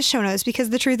one in the show notes because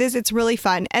the truth is it's really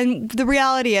fun. And the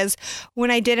reality is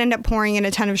when I did end up pouring in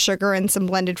a ton of sugar and some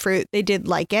blended fruit, they did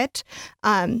like it.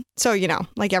 So,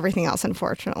 like everything else,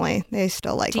 unfortunately, they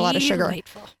still like a lot of sugar.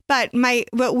 But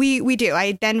what we do,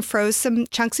 I then froze some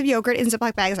chunks of yogurt in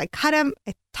Ziploc bags. I cut them,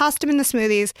 I tossed them in the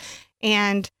smoothies,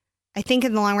 and I think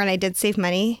in the long run, I did save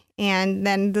money. And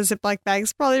then the Ziploc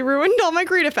bags probably ruined all my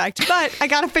green effect. But I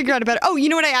got to figure out a better. Oh, you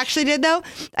know what I actually did, though?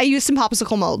 I used some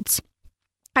popsicle molds.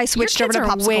 I switched over to popsicle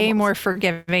molds. Your kids are way more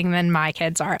forgiving than my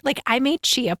kids are. Like, I made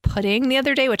chia pudding the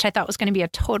other day, which I thought was going to be a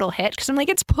total hit because I'm like,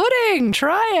 it's pudding.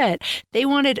 Try it. They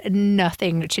wanted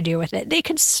nothing to do with it. They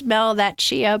could smell that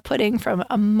chia pudding from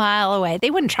a mile away.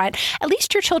 They wouldn't try it. At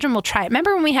least your children will try it.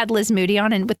 Remember when we had Liz Moody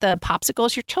on and with the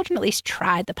popsicles? Your children at least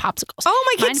tried the popsicles.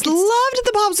 Oh, my kids loved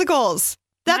the popsicles.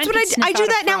 That's what I do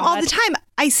that now all the time.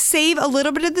 I save a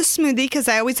little bit of the smoothie because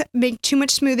I always make too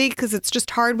much smoothie because it's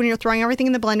just hard when you're throwing everything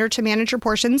in the blender to manage your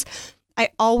portions. I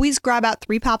always grab out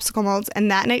 3 popsicle molds, and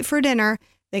that night for dinner,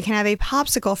 they can have a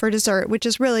popsicle for dessert, which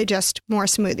is really just more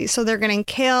smoothie. So they're getting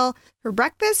kale for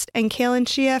breakfast and kale and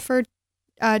chia for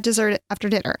dessert after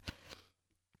dinner.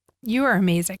 You are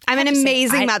amazing. I'm an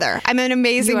amazing mother. I'm an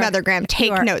amazing mother, Graham.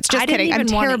 Take notes. Just kidding. I'm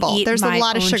terrible. There's a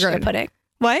lot of sugar in pudding.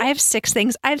 What? I have 6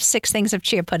 things. I have 6 things of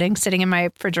chia pudding sitting in my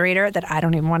refrigerator that I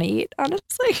don't even want to eat,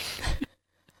 honestly.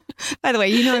 By the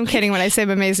way, I'm kidding when I say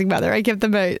I'm an amazing mother. I give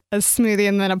them a smoothie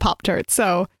and then a Pop-Tart.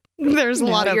 So there's a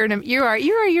lot of... You're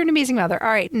an amazing mother. All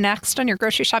right, next on your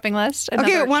grocery shopping list.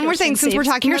 Okay, one more thing since we're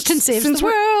talking about... Kirsten saves the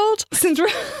world. Since we're...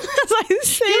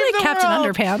 You're like Captain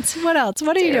Underpants. What else?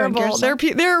 What are you doing,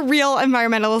 Kirsten? There are real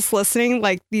environmentalists listening.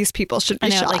 Like, these people should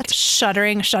be shot. Like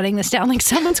shutting this down. Like,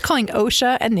 someone's calling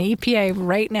OSHA and the EPA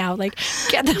right now. Like,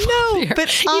 get them off here.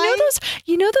 But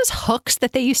you know those hooks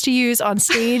that they used to use on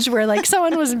stage where like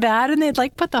someone was bad and they'd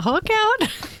like put the hook out?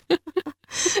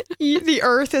 The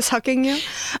earth is hooking you.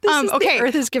 Okay. The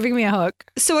earth is giving me a hook.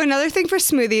 So another thing for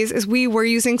smoothies is we were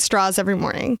using straws every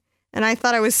morning. And I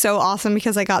thought I was so awesome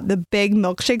because I got the big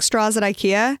milkshake straws at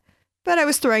IKEA, but I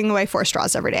was throwing away 4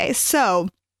 straws every day. So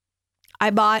I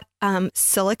bought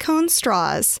silicone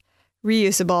straws,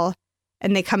 reusable,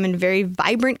 and they come in very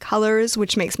vibrant colors,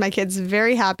 which makes my kids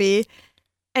very happy.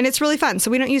 And it's really fun.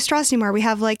 So we don't use straws anymore. We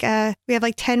have like 10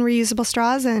 reusable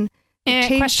straws and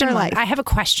question our life. I have a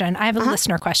question. I have a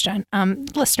listener question.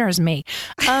 Listener is me.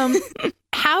 How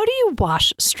do you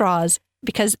wash straws?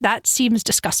 Because that seems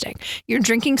disgusting. You're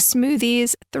drinking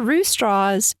smoothies through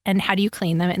straws, and how do you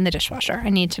clean them in the dishwasher? I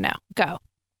need to know. Go.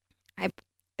 I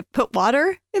put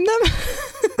water in them. What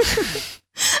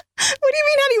do you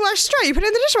mean? How do you wash straw? You put it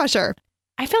in the dishwasher.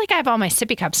 I feel like I have all my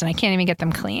sippy cups and I can't even get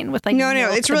them clean with like no,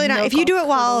 it's really not. If you do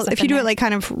it like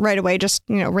kind of right away, just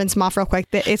rinse them off real quick.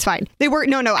 It's fine. They work.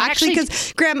 No, actually,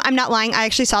 because Graham, I'm not lying. I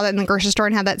actually saw that in the grocery store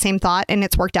and had that same thought, and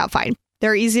it's worked out fine.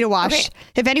 They're easy to wash. Okay.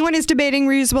 If anyone is debating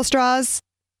reusable straws,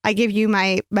 I give you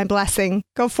my blessing.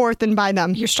 Go forth and buy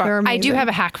them. You're strong. I do have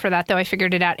a hack for that, though. I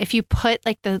figured it out. If you put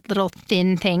like the little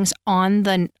thin things on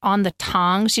the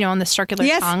tongs, on the circular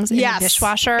tongs in the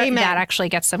dishwasher, that actually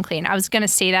gets them clean. I was going to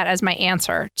say that as my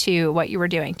answer to what you were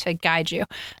doing to guide you.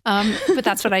 But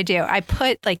that's what I do. I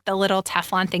put like the little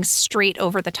Teflon things straight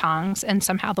over the tongs, and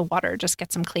somehow the water just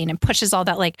gets them clean and pushes all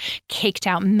that like caked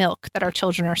out milk that our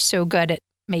children are so good at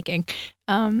making.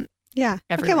 Yeah.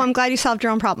 Everywhere. Okay, well, I'm glad you solved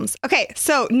your own problems. Okay,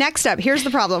 so next up, here's the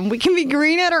problem. We can be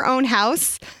green at our own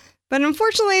house, but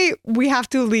unfortunately, we have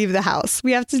to leave the house.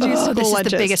 We have to do school lunches. This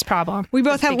is the biggest problem. We've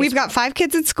got 5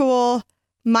 kids at school.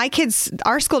 My kids,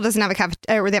 our school doesn't have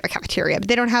they have a cafeteria, but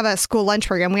they don't have a school lunch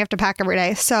program. We have to pack every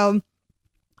day. So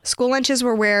school lunches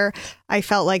were where I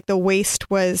felt like the waste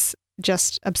was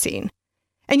just obscene.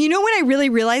 And when I really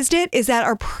realized it is that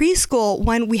our preschool,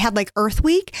 when we had like Earth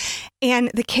Week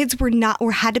and the kids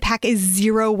had to pack a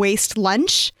 0 waste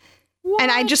lunch. What?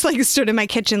 And I just like stood in my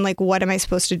kitchen like, what am I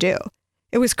supposed to do?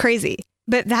 It was crazy.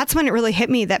 But that's when it really hit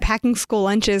me that packing school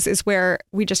lunches is where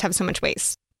we just have so much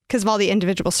waste because of all the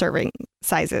individual serving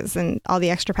sizes and all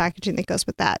the extra packaging that goes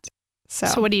with that.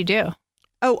 So what do you do?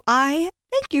 Oh,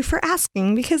 thank you for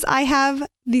asking because I have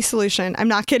the solution. I'm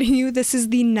not kidding you. This is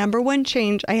the number one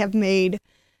change I have made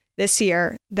this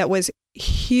year that was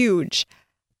huge.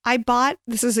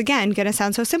 This is again going to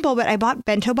sound so simple, but I bought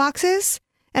bento boxes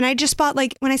and I just bought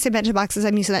when I say bento boxes,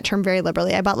 I'm using that term very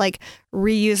liberally. I bought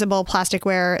reusable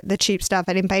plasticware, the cheap stuff.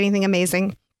 I didn't buy anything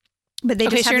amazing. But they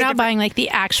just so you're not buying the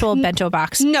actual bento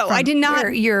box? No, I did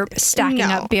not. You're stacking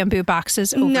up bamboo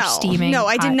boxes over steaming. No,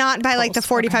 I did not buy the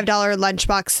 $45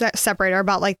 lunchbox separator. I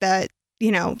bought the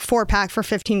 4-pack for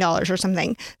 $15 or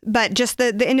something. But just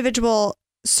the individual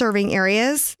serving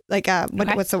areas, like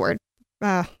what's the word?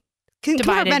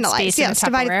 Divided space. Yes,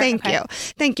 divided.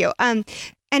 Thank you. And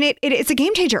it's a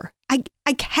game changer.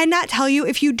 I cannot tell you,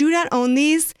 if you do not own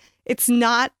these, it's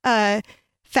not a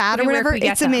fad or whatever.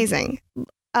 It's amazing.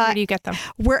 Where do you get them?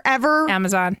 Wherever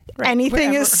Amazon. Right.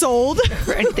 Anything is sold.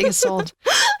 Anything is sold.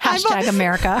 Hashtag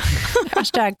America.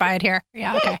 Hashtag buy it here.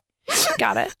 Yeah. Okay.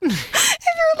 Got it. If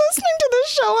you're listening to this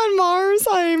show on Mars,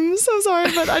 I'm so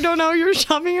sorry, but I don't know your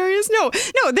shopping areas. No,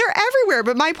 they're everywhere.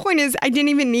 But my point is, I didn't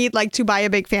even need to buy a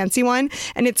big fancy one,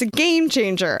 and it's a game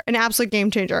changer, an absolute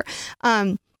game changer.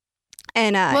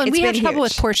 And we have trouble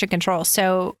with portion control.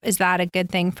 So is that a good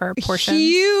thing for portions?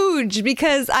 Huge,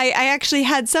 because I actually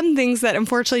had some things that,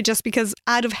 unfortunately, just because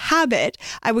out of habit,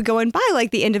 I would go and buy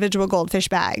the individual goldfish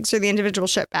bags or the individual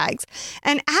ship bags.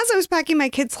 And as I was packing my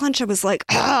kids' lunch, I was like,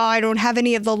 oh, I don't have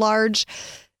any of the large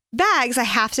bags. I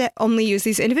have to only use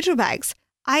these individual bags.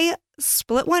 I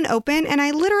split one open and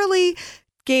I literally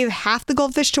gave half the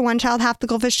goldfish to one child, half the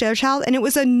goldfish to the other child, and it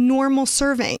was a normal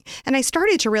serving. And I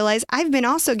started to realize I've been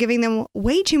also giving them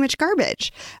way too much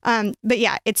garbage. But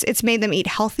yeah, it's made them eat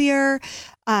healthier.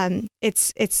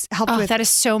 It's helped with. That is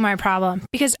so my problem,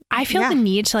 because I feel the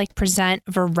need to present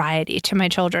variety to my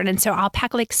children. And so I'll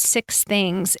pack 6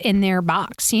 things in their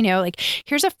box,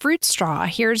 here's a fruit straw.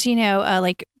 Here's,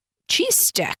 a cheese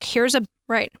stick. Here's a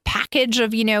package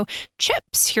of,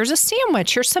 chips. Here's a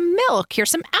sandwich. Here's some milk.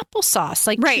 Here's some applesauce.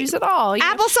 Choose it all.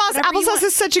 Applesauce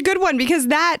is such a good one, because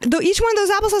each one of those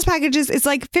applesauce packages is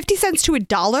 50 cents to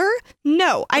 $1.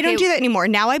 No, I don't do that anymore.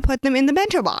 Now I put them in the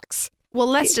bento box. Well,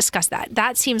 let's discuss that.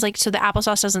 That seems so the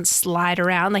applesauce doesn't slide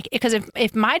around. Because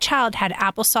if my child had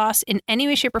applesauce in any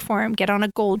way, shape, or form get on a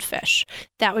goldfish,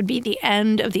 that would be the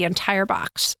end of the entire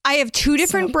box. I have 2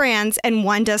 different brands and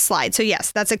one does slide. So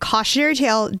yes, that's a cautionary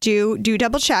tale. Do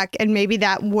double check, and maybe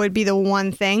that would be the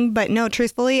one thing. But no,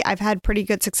 truthfully, I've had pretty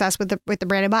good success with the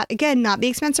brand I bought. Again, not the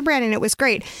expensive brand, and it was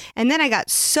great. And then I got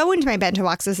so into my bento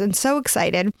boxes and so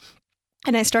excited.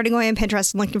 And I started going on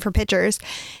Pinterest and looking for pictures.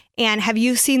 And have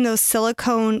you seen those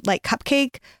silicone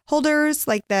cupcake holders,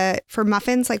 for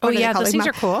muffins? Those things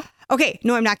are cool. Okay,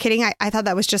 no, I'm not kidding. I thought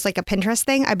that was just a Pinterest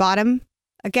thing. I bought them.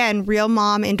 Again, real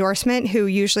mom endorsement, who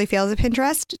usually fails at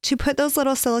Pinterest, to put those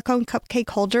little silicone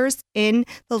cupcake holders in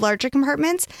the larger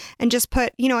compartments and just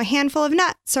put, a handful of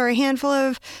nuts or a handful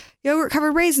of yogurt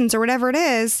covered raisins or whatever it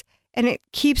is, and it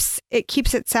keeps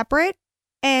it separate.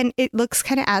 And it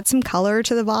adds some color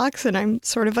to the box, and I'm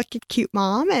sort of a cute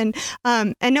mom, and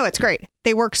no, it's great.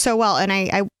 They work so well, and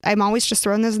I'm always just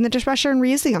throwing those in the dishwasher and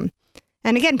reusing them.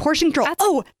 And again, portion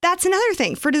control. That's another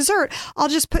thing. For dessert, I'll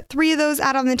just put 3 of those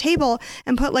out on the table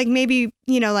and put maybe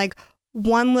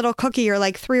one little cookie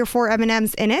or 3 or 4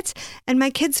 M&Ms in it, and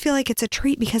my kids feel like it's a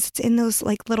treat because it's in those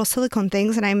little silicone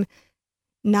things, and I'm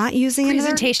not using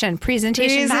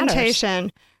presentation matters.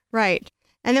 Right.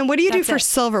 And then what do you do for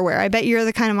silverware? I bet you're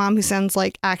the kind of mom who sends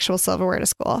actual silverware to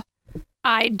school.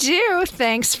 I do.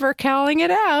 Thanks for calling it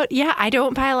out. Yeah, I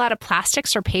don't buy a lot of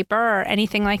plastics or paper or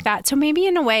anything like that. So maybe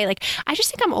in a way, I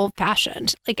just think I'm old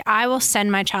fashioned. I will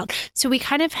send my child. So we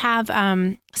kind of have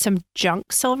some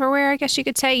junk silverware, I guess you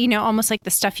could say, almost like the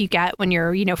stuff you get when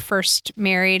you're, first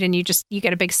married and you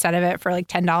get a big set of it for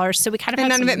 $10. So we kind of have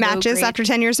none of it matches after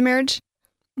 10 years of marriage?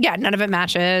 Yeah, none of it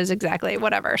matches. Exactly.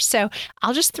 Whatever. So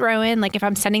I'll just throw in, if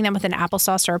I'm sending them with an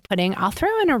applesauce or a pudding, I'll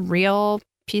throw in a real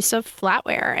piece of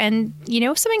flatware. And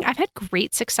something, I've had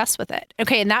great success with it.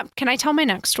 Okay. And can I tell my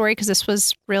next story? Because this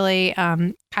was really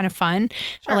kind of fun.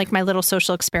 Sure. Or my little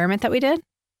social experiment that we did.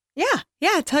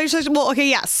 Yeah. Tell your social. Well, okay.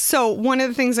 Yes. So one of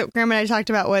the things that Grandma and I talked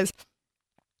about was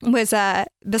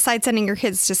besides sending your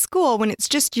kids to school, when it's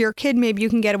just your kid, maybe you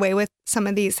can get away with some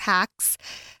of these hacks.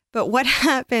 But what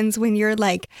happens when you're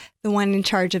the one in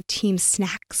charge of team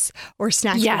snacks or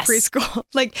snacks for preschool?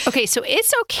 Okay, so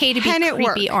it's okay to be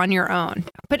creepy on your own.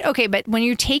 But when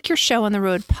you take your show on the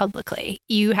road publicly,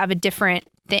 you have a different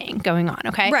thing going on,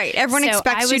 okay? Right. Everyone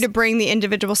expects you to bring the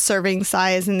individual serving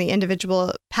size and the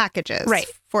individual packages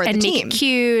for the team. Make it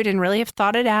cute and really have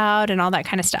thought it out and all that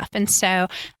kind of stuff. And so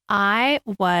I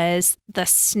was the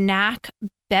snack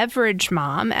beverage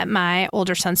mom at my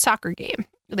older son's soccer game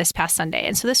this past Sunday.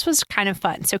 And so this was kind of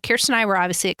fun. So Kirsten and I were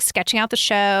obviously sketching out the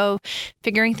show,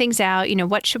 figuring things out,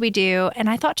 what should we do? And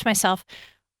I thought to myself,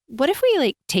 what if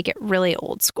we take it really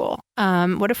old school?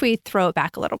 What if we throw it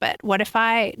back a little bit? What if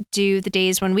I do the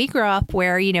days when we grew up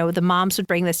where, the moms would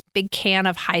bring this big can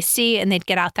of High C and they'd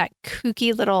get out that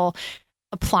kooky little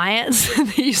appliance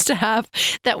they used to have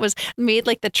that was made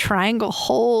the triangle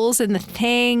holes in the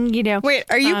thing, Wait,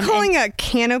 are you calling a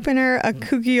can opener a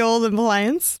kooky old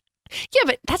appliance? Yeah,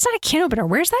 but that's not a can opener.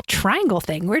 Where's that triangle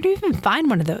thing? Where do you even find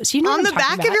one of those? You know, on the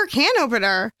back of your can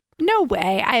opener. No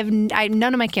way.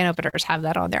 None of my can openers have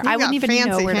that on there. I wouldn't even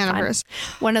know where to find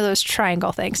one of those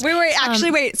triangle things.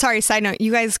 Wait. Sorry, side note.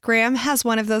 You guys, Graham has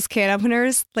one of those can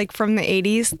openers like from the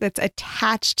 80s that's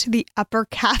attached to the upper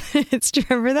cabinets. Do you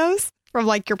remember those? From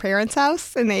like your parents'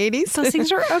 house in the 80s? Those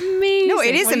things are amazing. No,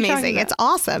 it is amazing. It's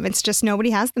awesome. It's just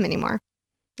nobody has them anymore.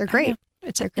 They're great.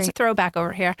 It's a throwback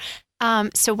over here.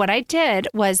 So what I did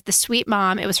was the sweet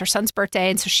mom, it was her son's birthday,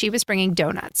 and so she was bringing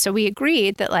donuts. So we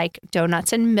agreed that like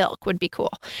donuts and milk would be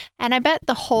cool. And I bet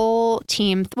the whole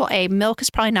team, milk is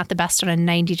probably not the best on a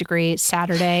 90-degree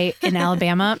Saturday in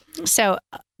Alabama. So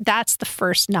that's the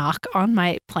first knock on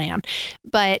my plan.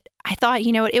 But I thought,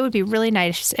 you know what, it would be really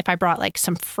nice if I brought like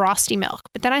some frosty milk.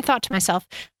 But then I thought to myself,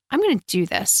 I'm going to do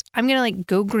this. I'm going to like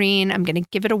go green. I'm going to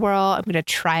give it a whirl. I'm going to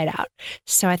try it out.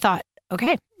 So I thought,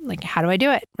 okay, like, how do I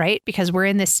do it? Right? Because we're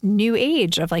in this new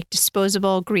age of like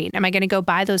disposable green. Am I going to go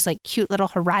buy those like cute little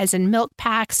Horizon milk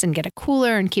packs and get a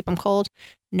cooler and keep them cold?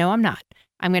 No, I'm not.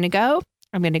 I'm going to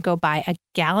go buy a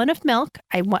gallon of milk.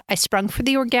 I sprung for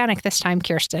the organic this time,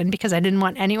 Kirsten, because I didn't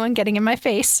want anyone getting in my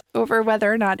face over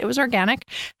whether or not it was organic.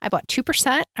 I bought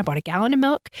 2%. I bought a gallon of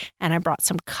milk, and I brought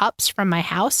some cups from my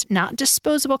house, not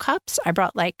disposable cups. I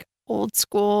brought like old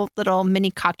school little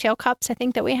mini cocktail cups, I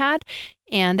think that we had,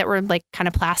 and that were like kind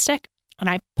of plastic. And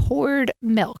I poured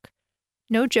milk.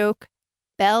 No joke.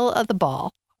 Belle of the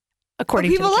ball.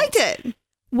 According to the kids. People liked it.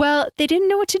 Well, they didn't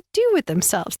know what to do with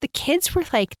themselves. The kids were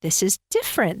like, this is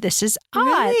different. This is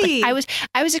odd. Really? Like,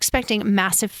 I was expecting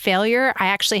massive failure. I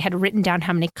actually had written down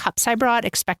how many cups I brought,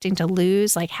 expecting to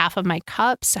lose like half of my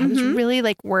cups. I was really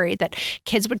like worried that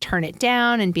kids would turn it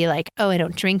down and be like, oh, I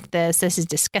don't drink this. This is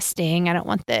disgusting. I don't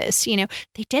want this. You know,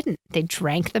 they didn't. They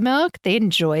drank the milk. They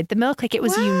enjoyed the milk. Like, it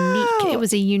was unique. It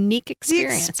was a unique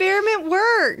experience. The experiment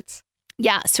worked.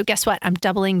 Yeah. So guess what? I'm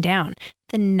doubling down.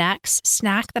 The next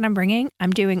snack that I'm bringing, I'm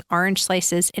doing orange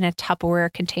slices in a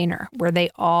Tupperware container where they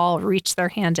all reach their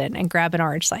hand in and grab an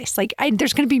orange slice. Like,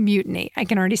 there's going to be mutiny. I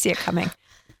can already see it coming.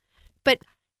 But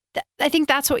I think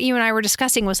that's what you and I were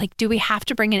discussing was like, do we have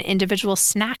to bring an individual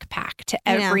snack pack to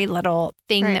every little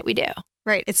thing that we do?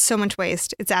 Right. It's so much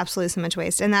waste. It's absolutely so much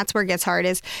waste. And that's where it gets hard.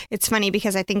 It's funny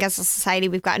because I think as a society,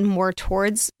 we've gotten more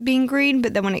towards being green.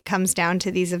 But then when it comes down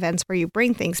to these events where you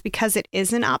bring things, because it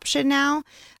is an option now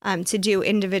to do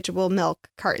individual milk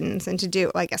cartons and to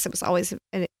do, I guess it was always,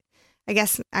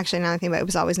 actually now I think about it,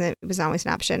 it was always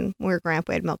an option when we were growing up.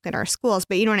 We had milk in our schools.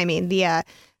 But you know what I mean? The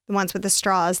ones with the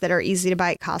straws that are easy to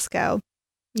buy at Costco,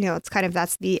 you know, it's kind of,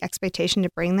 that's the expectation to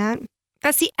bring that.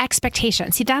 That's the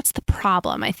expectation. See, that's the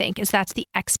problem, I think, is that's the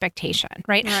expectation,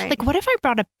 right? Like, what if I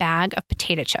brought a bag of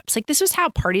potato chips? Like, this was how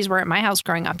parties were at my house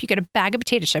growing up. You get a bag of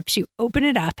potato chips, you open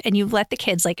it up, and you let the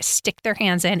kids, like, stick their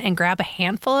hands in and grab a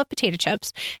handful of potato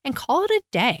chips and call it a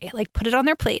day. Like, put it on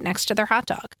their plate next to their hot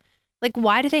dog. Like,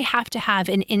 why do they have to have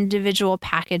an individual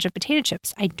package of potato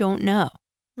chips? I don't know.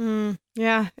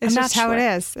 Yeah, it's just how it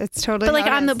is. It's totally but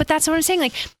like, but that's what I'm saying.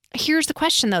 Like, here's the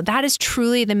question, though. That is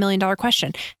truly the $1 million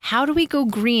question. How do we go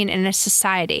green in a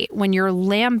society when you're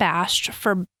lambasted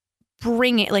for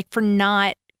for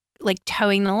not like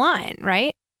towing the line,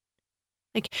 right?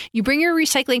 Like, you bring your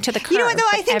recycling to the curb. You know what, though?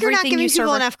 I think you're not giving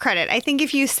people enough credit. I think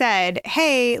if you said,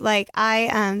 hey, like,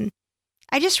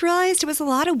 I just realized it was a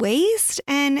lot of waste,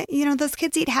 and, you know, those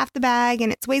kids eat half the bag,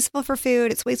 and it's wasteful for food,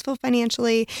 it's wasteful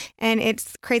financially, and it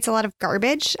creates a lot of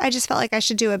garbage. I just felt like I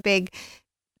should do a big,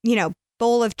 you know,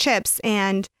 bowl of chips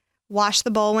and wash the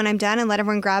bowl when I'm done and let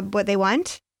everyone grab what they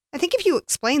want. I think if you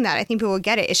explain that, I think people will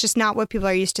get it. It's just not what people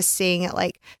are used to seeing at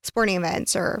like sporting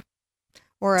events or.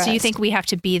 So you think we have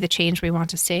to be the change we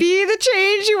want to see? Be the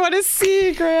change you want to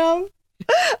see, Graham.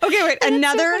 Okay, wait.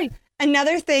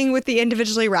 Another thing with the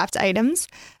individually wrapped items.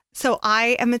 So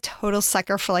I am a total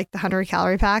sucker for like the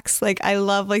 100-calorie packs. Like, I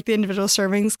love like the individual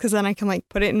servings because then I can like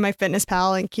put it in my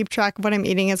MyFitnessPal and keep track of what I'm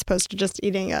eating as opposed to just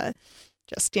eating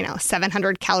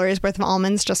 700 calories worth of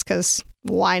almonds just because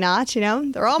why not? You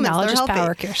know, they're almonds. Knowledge they're healthy. Is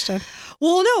power, Kirsten.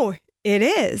 Well, no, it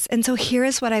is. And so here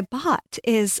is what I bought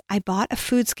I bought a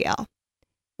food scale.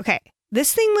 Okay.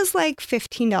 This thing was like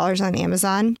 $15 on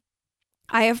Amazon.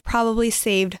 I have probably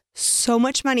saved so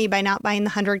much money by not buying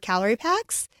the 100-calorie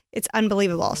packs. It's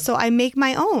unbelievable. So I make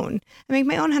my own.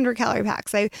 100-calorie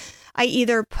packs. I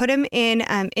either put them in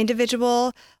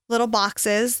individual little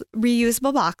boxes,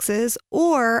 reusable boxes,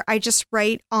 or I just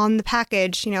write on the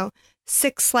package,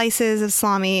 6 slices of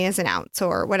salami is an ounce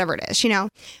or whatever it is,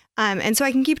 and so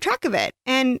I can keep track of it.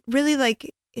 And really,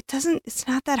 like, it's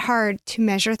not that hard to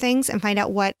measure things and find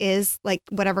out what is like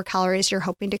whatever calories you're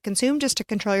hoping to consume just to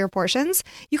control your portions.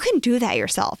 You can do that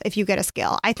yourself if you get a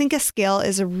scale. I think a scale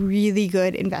is a really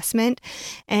good investment.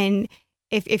 And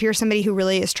if you're somebody who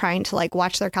really is trying to like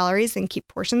watch their calories and keep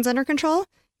portions under control,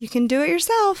 you can do it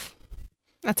yourself.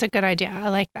 That's a good idea. I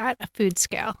like that. A food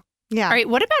scale. Yeah. All right.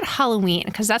 What about Halloween?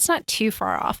 Because that's not too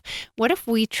far off. What if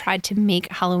we tried to make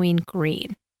Halloween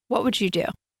green? What would you do?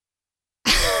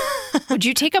 Would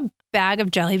you take a bag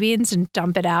of jelly beans and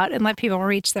dump it out and let people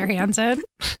reach their hands in?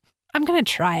 I'm going to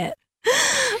try it.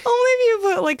 Only if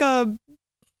you put like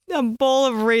a bowl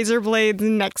of razor blades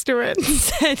next to it and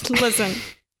said, listen,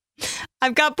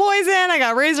 I've got poison, I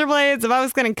got razor blades. If I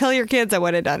was going to kill your kids, I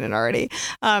would have done it already.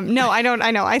 No, I don't.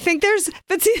 I know. I think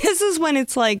but see, this is when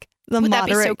it's like the Would that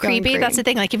moderate be so creepy? green. That's the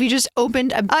thing. Like if you just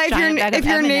opened a giant bag if of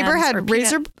your neighbor M&Ms or had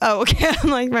razor, oh, okay. I'm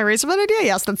like, my razor blade idea?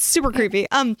 Yes, that's super creepy.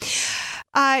 Yeah,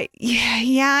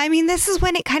 I mean, this is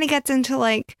when it kind of gets into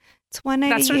like, it's one night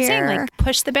That's a what year. I'm saying. Like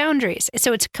push the boundaries.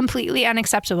 So it's completely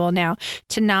unacceptable now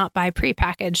to not buy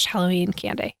prepackaged Halloween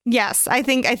candy. Yes, I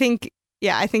think,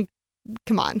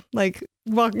 come on. Like,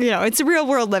 well, it's real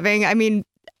world living. I mean,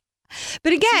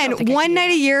 but again, one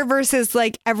night a year versus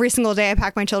like every single day I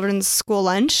pack my children's school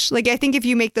lunch. Like, I think if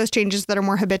you make those changes that are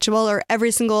more habitual, or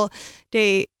every single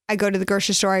day I go to the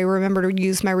grocery store, I remember to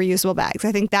use my reusable bags.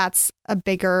 I think that's a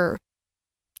bigger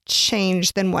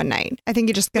change than one night. I think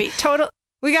you just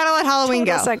we gotta let Halloween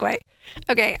go. Segue.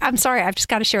 Okay, I'm sorry. I've just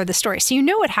got to share this story. So you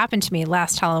know what happened to me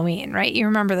last Halloween, right? You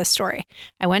remember this story.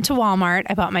 I went to Walmart.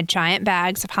 I bought my giant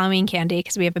bags of Halloween candy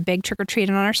because we have a big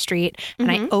trick-or-treating on our street.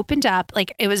 And I opened up,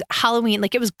 like it was Halloween,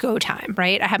 like it was go time,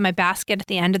 right? I had my basket at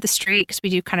the end of the street because we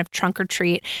do kind of trunk or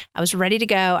treat. I was ready to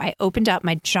go. I opened up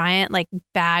my giant like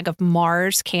bag of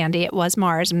Mars candy. It was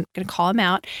Mars. I'm going to call him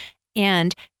out.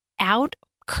 And out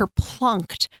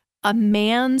kerplunked a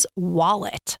man's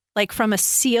wallet, like from a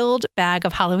sealed bag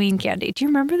of Halloween candy. Do you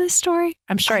remember this story?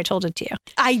 I'm sure I told it to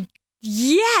you.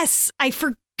 Yes, I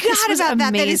forgot about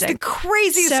that. That is the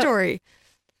craziest story.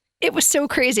 It was so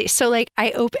crazy. So like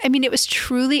it was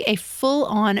truly a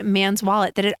full-on man's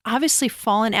wallet that had obviously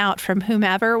fallen out from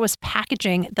whomever was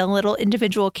packaging the little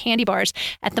individual candy bars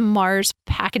at the Mars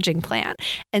packaging plant.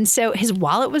 And so his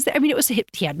wallet was there. I mean,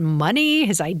 he had money,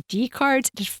 his ID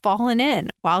cards had fallen in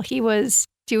while he was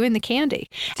doing the candy.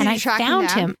 And I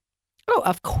found him. Oh,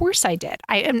 of course I did.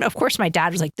 And of course my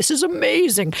dad was like, this is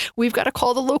amazing. We've got to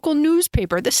call the local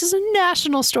newspaper. This is a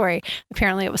national story.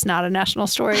 Apparently it was not a national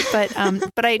story, but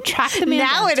I tracked the man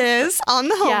now down. It is on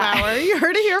the home hour. You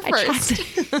heard it here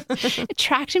first. I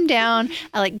tracked him down.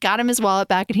 I like got him his wallet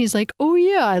back and he's like, oh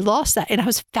yeah, I lost that. And I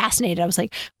was fascinated. I was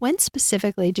like, when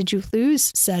specifically did you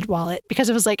lose said wallet? Because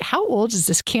I was like, how old is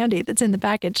this candy that's in the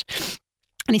package?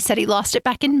 And he said he lost it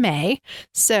back in May.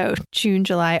 So June,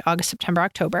 July, August, September,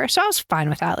 October. So I was fine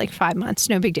with that, like 5 months,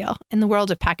 no big deal. In the world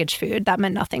of packaged food, that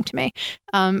meant nothing to me.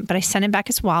 But I sent him back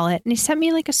his wallet and he sent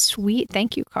me like a sweet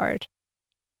thank you card.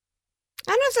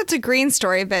 I don't know if that's a green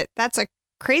story, but that's a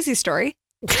crazy story.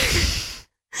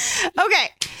 Okay.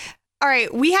 All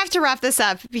right. We have to wrap this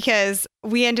up because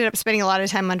we ended up spending a lot of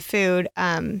time on food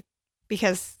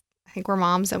because I think we're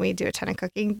moms and we do a ton of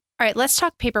cooking. All right, let's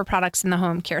talk paper products in the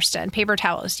home, Kirsten. Paper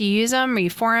towels. Do you use them? Are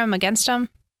you for them, against them?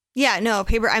 Yeah, no,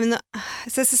 paper.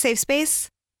 Is this a safe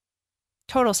space?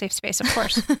 Total safe space, of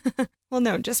course. Well,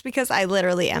 no, just because I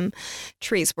literally am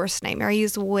Tree's worst nightmare. I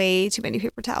use way too many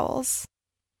paper towels.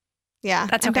 Yeah.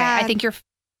 That's okay. I think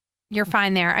you're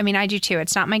fine there. I mean, I do too.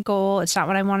 It's not my goal. It's not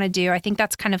what I want to do. I think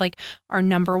that's kind of like our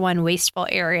number one wasteful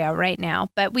area right now.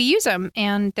 But we use them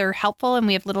and they're helpful and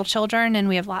we have little children and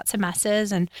we have lots of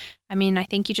messes. And I mean, I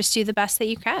think you just do the best that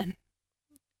you can.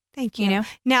 Thank you. You know?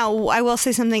 Now, I will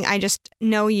say something. I just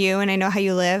know you and I know how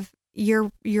you live.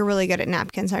 You're really good at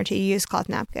napkins, aren't you? You use cloth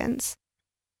napkins.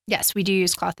 Yes, we do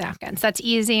use cloth napkins. That's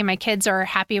easy. My kids are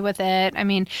happy with it. I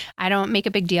mean, I don't make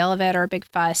a big deal of it or a big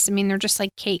fuss. I mean, they're just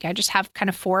like cake. I just have kind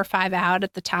of 4 or 5 out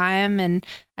at the time and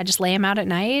I just lay them out at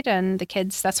night and the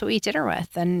kids, that's what we eat dinner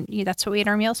with. And that's what we eat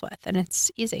our meals with. And it's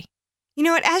easy. You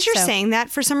know what? As you're saying that,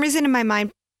 for some reason in my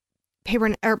mind,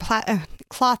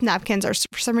 cloth napkins are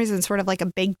for some reason sort of like a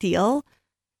big deal.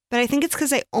 But I think it's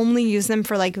because I only use them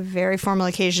for like very formal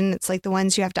occasion. It's like the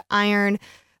ones you have to iron.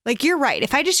 Like you're right.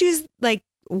 If I just use like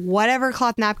whatever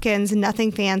cloth napkins, nothing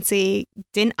fancy,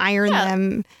 didn't iron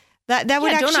them, that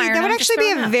would actually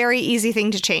be a very easy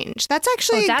thing to change. That's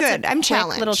actually good. I'm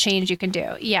challenged. Little change you can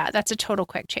do. Yeah, that's a total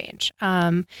quick change.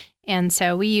 And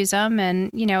so we use them and,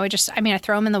 I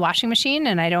throw them in the washing machine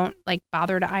and I don't like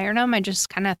bother to iron them. I just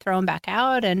kind of throw them back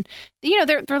out and,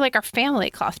 they're like our family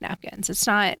cloth napkins. It's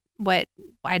not what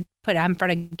I'd put on in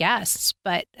front of guests,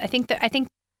 but I think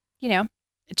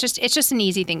it's just an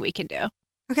easy thing we can do.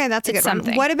 Okay, that's a It's good one.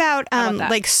 something. What about How about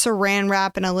that? like saran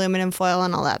wrap and aluminum foil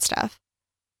and all that stuff?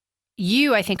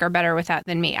 You, I think, are better with that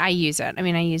than me. I use it. I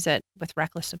mean, I use it with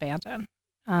reckless abandon.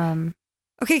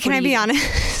 Okay, can What I do be you do?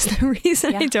 honest? The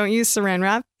reason I Yeah. don't use saran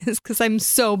wrap is because I'm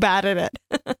so bad at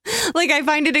it. Like, I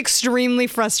find it extremely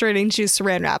frustrating to use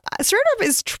saran wrap. Saran wrap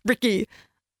is tricky.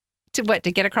 To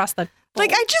get across the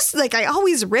Like, I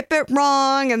always rip it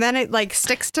wrong and then it like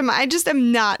sticks to I just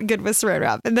am not good with saran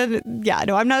wrap. And then,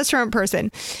 I'm not a saran wrap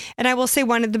person. And I will say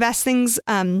one of the best things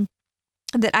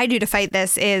that I do to fight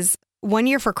this is one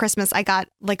year for Christmas, I got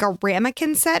like a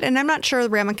ramekin set. And I'm not sure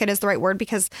ramekin is the right word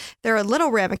because there are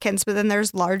little ramekins, but then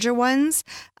there's larger ones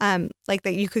like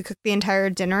that you could cook the entire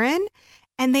dinner in.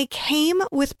 And they came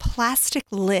with plastic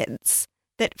lids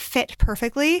that fit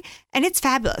perfectly. And it's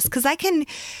fabulous because I can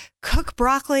cook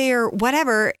broccoli or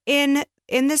whatever in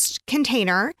this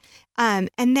container. And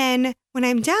then when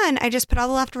I'm done, I just put all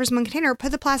the leftovers in one container,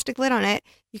 put the plastic lid on it.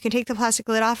 You can take the plastic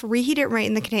lid off, reheat it right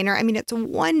in the container. I mean, it's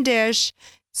one dish,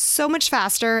 so much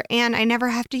faster. And I never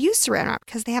have to use saran wrap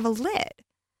because they have a lid.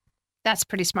 That's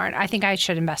pretty smart. I think I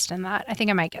should invest in that. I think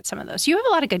I might get some of those. You have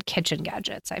a lot of good kitchen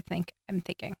gadgets, I'm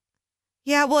thinking.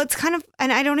 Yeah, well, it's kind of,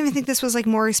 and I don't even think this was like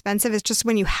more expensive. It's just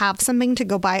when you have something to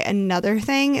go buy another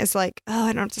thing, it's like, oh,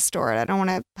 I don't have to store it. I don't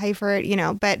want to pay for it,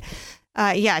 But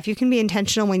if you can be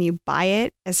intentional when you buy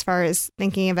it, as far as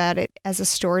thinking about it as a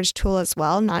storage tool as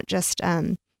well, not just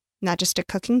a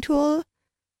cooking tool,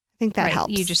 I think that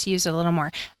helps. You just use it a little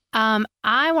more.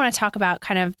 I want to talk about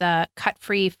kind of the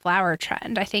cut-free flour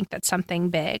trend. I think that's something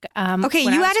big. Okay,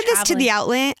 you added this to the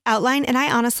outline, and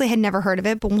I honestly had never heard of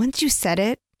it. But once you said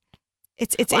it,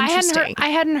 it's interesting. I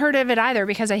hadn't heard of it either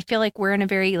because I feel like we're in a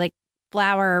very like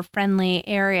flour-friendly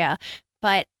area.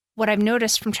 But what I've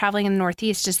noticed from traveling in the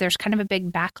Northeast is there's kind of a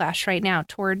big backlash right now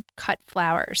toward cut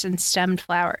flours and stemmed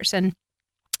flours, and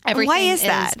everything. Why is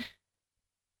that?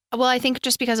 Well, I think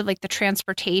just because of like the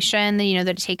transportation, that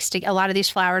it takes to, a lot of these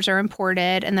flowers are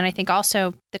imported. And then I think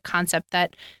also the concept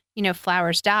that,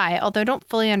 flowers die, although I don't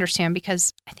fully understand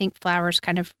because I think flowers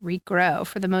kind of regrow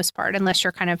for the most part, unless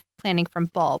you're kind of planting from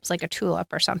bulbs like a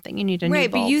tulip or something. You need a new bulb.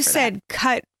 Right, but you said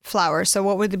cut flowers. So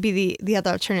what would be the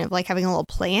other alternative? Like having a little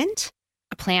plant?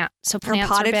 A plant. So plants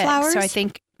or potted are big. flowers? So I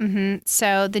think,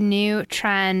 so the new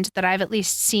trend that I've at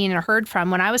least seen or heard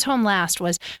from when I was home last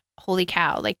was, holy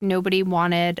cow, like nobody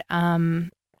wanted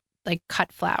like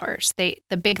cut flowers. The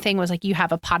big thing was like you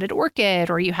have a potted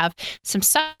orchid or you have some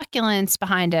succulents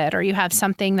behind it or you have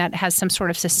something that has some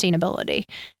sort of sustainability.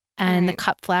 And the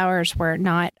cut flowers were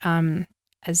not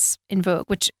as in vogue,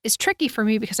 which is tricky for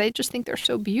me because I just think they're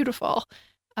so beautiful.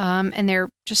 And they're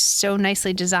just so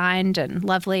nicely designed and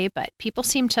lovely. But people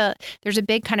there's a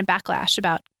big kind of backlash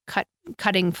about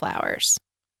cutting flowers.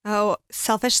 Oh,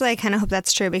 selfishly, I kind of hope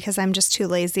that's true because I'm just too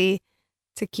lazy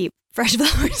to keep fresh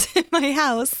flowers in my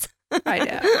house. I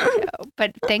know.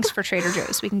 But thanks for Trader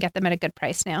Joe's. We can get them at a good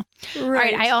price now. Right. All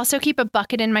right. I also keep a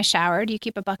bucket in my shower. Do you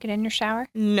keep a bucket in your shower?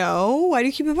 No. Why do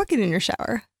you keep a bucket in your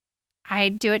shower? I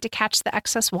do it to catch the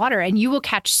excess water, and you will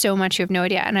catch so much you have no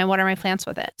idea. And I water my plants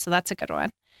with it. So that's a good one.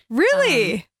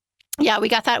 Really? Yeah, we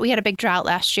got that. We had a big drought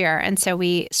last year. And so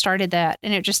we started that.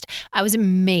 And I was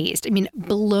amazed. I mean,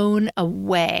 blown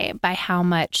away by how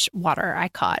much water I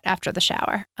caught after the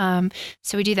shower.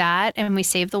 So we do that and we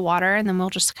save the water and then we'll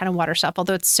just kind of water stuff,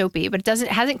 although it's soapy, but it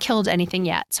hasn't killed anything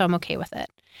yet. So I'm okay with it.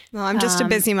 Well, I'm just a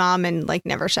busy mom and like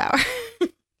never shower.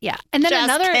 Yeah. And then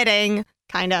just kidding.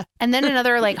 Kind of. And then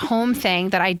another like home thing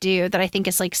that I do that I think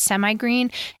is like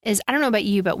semi-green is, I don't know about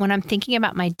you, but when I'm thinking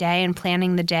about my day and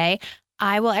planning the day,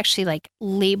 I will actually like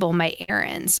label my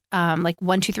errands, like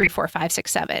 1, 2, 3, 4, 5,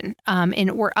 6, 7.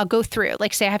 Or I'll go through,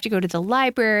 like say I have to go to the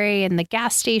library and the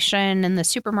gas station and the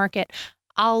supermarket.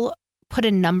 I'll put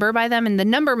a number by them and the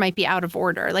number might be out of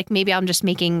order. Like maybe I'm just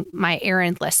making my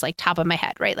errand list like top of my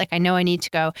head, right? Like I know I need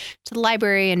to go to the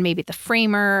library and maybe the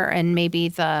framer and maybe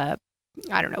the,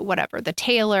 I don't know, whatever, the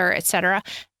tailor, et cetera.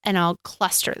 And I'll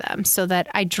cluster them so that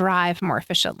I drive more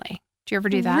efficiently. Do you ever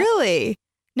do that? Really?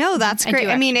 No, that's great.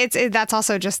 I mean, that's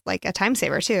also just like a time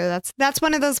saver too. That's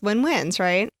one of those win-wins,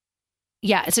 right?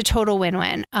 Yeah, it's a total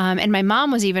win-win. And my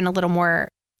mom was even a little more,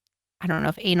 I don't know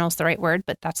if anal is the right word,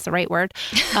 but that's the right word.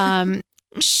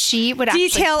 She would actually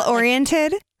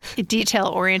detail-oriented.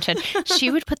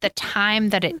 She would put the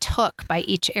time that it took by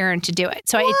each errand to do it.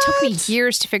 So it took me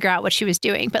years to figure out what she was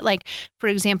doing. But like, for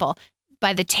example,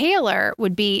 by the tailor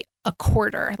would be a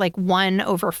quarter, like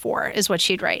 1/4 is what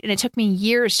she'd write. And it took me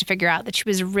years to figure out that she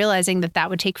was realizing that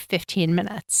would take 15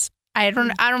 minutes.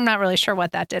 I'm not really sure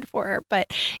what that did for her,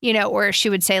 but or she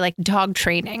would say like dog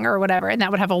training or whatever, and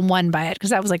that would have a 1 by it because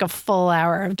that was like a full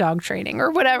hour of dog training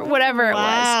or whatever it was.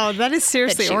 Wow, that is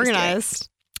seriously organized.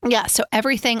 Yeah, so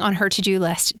everything on her to-do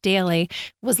list daily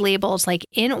was labeled like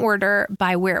in order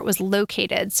by where it was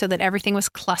located so that everything was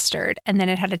clustered, and then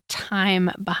it had a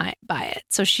time by it.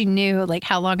 So she knew like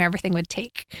how long everything would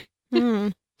take. What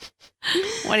do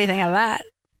you think of that?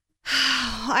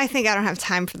 I think I don't have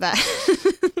time for that.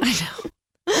 I know.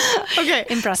 Okay.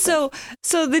 Impressive.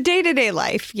 So the day-to-day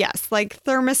life, yes, like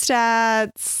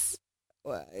thermostats.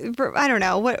 I don't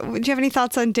know. What do you have any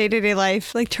thoughts on day-to-day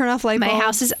life? Like turn off light bulbs? My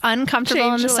house is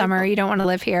uncomfortable in the summer. You don't want to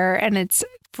live here, and it's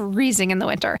freezing in the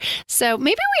winter. So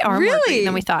maybe we are more green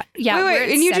than we thought. Yeah.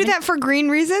 Wait, and you do that for green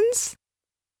reasons?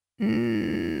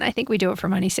 I think we do it for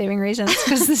money saving reasons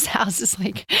because this house is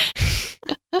like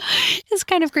it's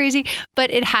kind of crazy, but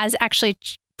it has actually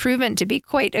proven to be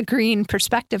quite a green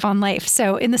perspective on life.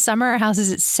 So in the summer, our house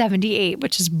is at 78,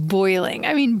 which is boiling.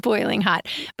 I mean, boiling hot.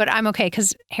 But I'm okay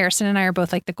because Harrison and I are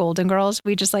both like the Golden Girls.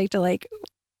 We just like to like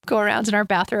go around in our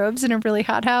bathrobes in a really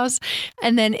hot house.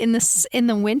 And then in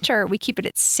the winter, we keep it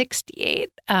at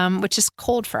 68, which is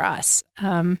cold for us.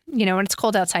 When it's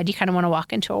cold outside, you kind of want to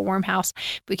walk into a warm house.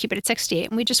 We keep it at 68,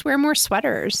 and we just wear more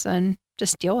sweaters and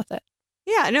just deal with it.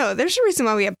 Yeah, no, there's a reason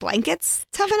why we have blankets.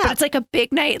 Toughen up. But it's like a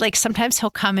big night. Like sometimes he'll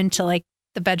come into like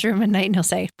the bedroom at night and he'll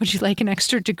say, "Would you like an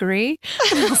extra degree?"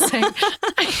 And I'll say,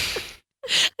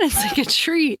 and it's like a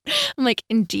treat. I'm like,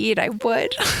 indeed, I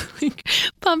would. Like,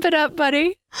 pump it up,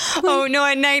 buddy. Oh no,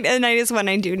 at night is when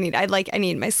I do need. I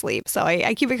need my sleep, so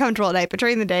I keep it comfortable at night. But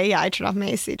during the day, yeah, I turn off my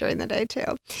AC during the day too.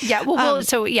 Yeah,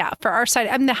 for our side,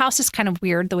 I mean, the house is kind of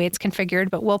weird the way it's configured,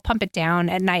 but we'll pump it down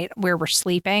at night where we're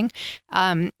sleeping,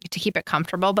 to keep it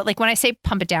comfortable. But like when I say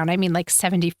pump it down, I mean like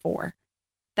 74.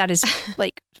 That is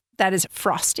that is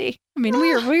frosty. I mean,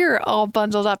 we are all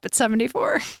bundled up at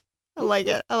 74. I like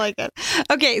it.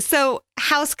 Okay, so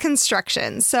house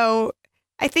construction. So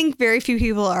I think very few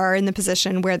people are in the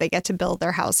position where they get to build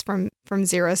their house from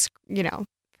zero,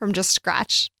 from just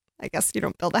scratch. I guess you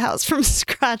don't build a house from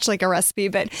scratch like a recipe,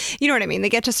 but you know what I mean? They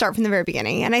get to start from the very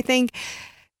beginning. And I think,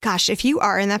 gosh, if you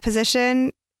are in that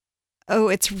position,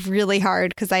 it's really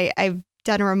hard because I've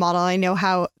done a remodel. I know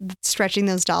how stretching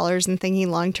those dollars and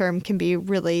thinking long term can be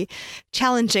really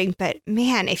challenging. But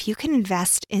man, if you can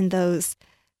invest in those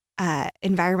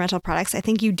environmental products, I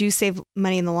think you do save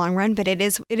money in the long run, but it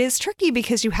is tricky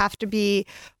because you have to be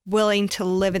willing to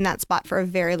live in that spot for a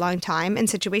very long time. And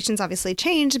situations obviously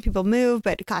change and people move,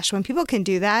 but gosh, when people can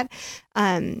do that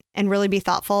and really be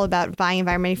thoughtful about buying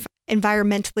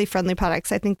environmentally friendly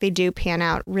products, I think they do pan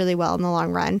out really well in the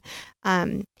long run.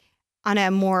 On a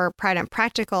more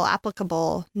practical,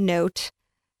 applicable note,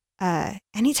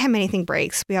 anytime anything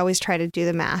breaks, we always try to do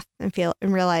the math and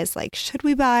realize like, should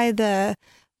we buy the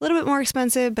little bit more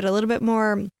expensive, but a little bit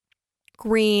more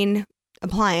green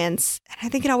appliance? And I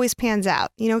think it always pans out,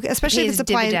 especially if it's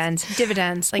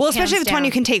dividends. Like, well, especially if it's one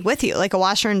you can take with you, like a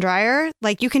washer and dryer,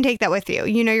 like you can take that with you.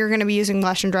 You're going to be using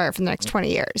washer and dryer for the next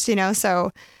 20 years,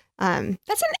 so.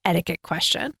 That's an etiquette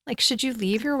question. Like, should you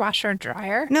leave your washer and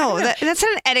dryer? No, that's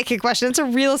not an etiquette question. It's a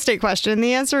real estate question.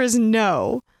 The answer is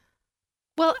no.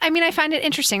 Well, I mean, I find it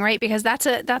interesting, right? Because that's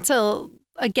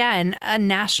again, a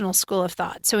national school of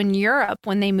thought. So in Europe,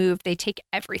 when they move, they take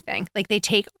everything. Like they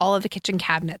take all of the kitchen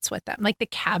cabinets with them. Like the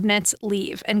cabinets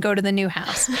leave and go to the new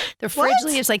house. The fridge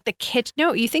leaves, like the kitchen.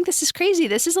 No, you think this is crazy.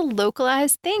 This is a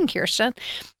localized thing, Kirsten.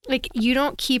 Like you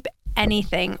don't keep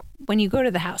anything when you go to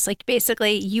the house. Like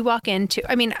basically you walk into,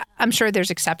 I mean, I'm sure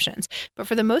there's exceptions, but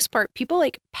for the most part, people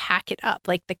like pack it up.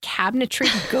 Like the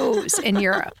cabinetry goes in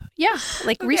Europe. Yeah.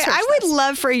 Like research. I would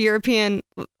love for a European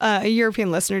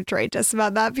listener to write us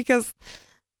about that because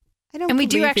I don't. And we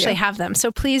do actually have them. So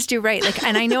please do write. Like,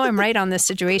 and I know I'm right on this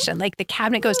situation. Like the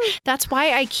cabinet goes, that's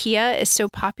why IKEA is so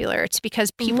popular. It's because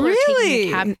people are taking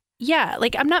the cabinet. Yeah,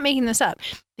 like I'm not making this up.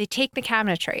 They take the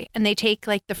cabinetry and they take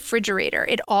like the refrigerator.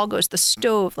 It all goes, the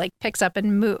stove like picks up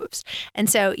and moves. And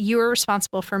so you're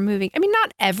responsible for moving. I mean,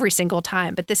 not every single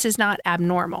time, but this is not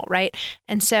abnormal, right?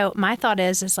 And so my thought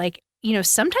is like,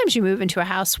 sometimes you move into a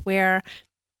house where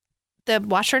the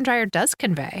washer and dryer does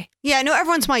convey. Yeah, no, every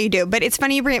once in a while you do. But it's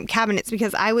funny you bring up cabinets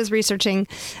because I was researching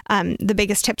the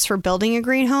biggest tips for building a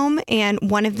green home. And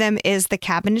one of them is the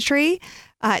cabinetry,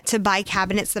 to buy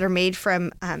cabinets that are made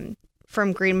from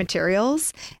green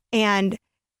materials. And,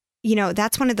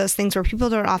 that's one of those things where people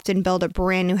don't often build a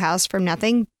brand new house from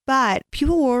nothing, but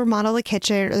people will remodel a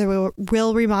kitchen or they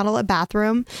will remodel a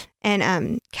bathroom.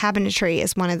 And cabinetry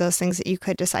is one of those things that you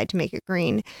could decide to make a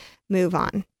green move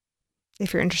on,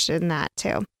 if you're interested in that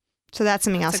too. So that's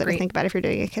something else to think about if you're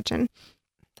doing a kitchen.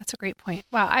 That's a great point.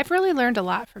 Wow, I've really learned a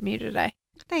lot from you today.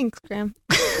 Thanks, Graham.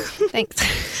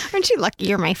 Thanks. Aren't you lucky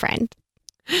you're my friend?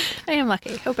 I am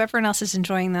lucky. Hope everyone else is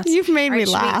enjoying this. You've made All me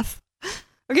right, laugh.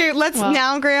 Okay, let's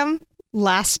now, Graham.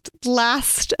 Last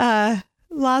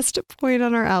point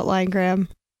on our outline, Graham.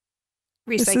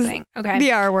 Recycling. Okay.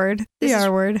 The R word.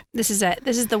 R word. This is it.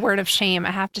 This is the word of shame,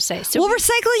 I have to say. So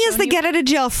recycling is the get out of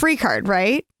jail free card,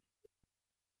 right?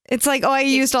 It's like, I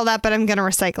used all that, but I'm going to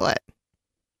recycle it.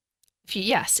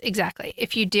 Yes, exactly.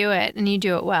 If you do it and you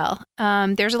do it well,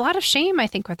 there's a lot of shame, I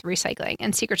think, with recycling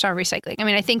and secrets on recycling. I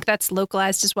mean, I think that's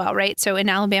localized as well, right? So in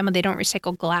Alabama, they don't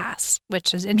recycle glass,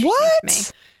 which is interesting to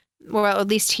me. Well, at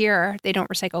least here, they don't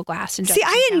recycle glass. See,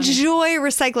 I enjoy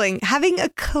recycling. Having a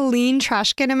clean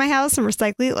trash can in my house and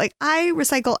recycling, like I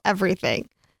recycle everything.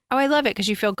 Oh, I love it because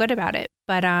you feel good about it.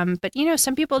 But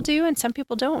some people do and some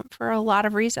people don't for a lot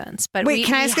of reasons. But wait,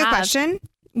 can I ask you a question?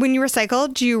 When you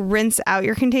recycle, do you rinse out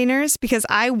your containers? Because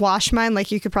I wash mine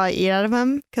like you could probably eat out of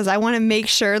them because I want to make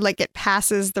sure like it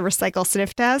passes the recycle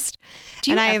sniff test.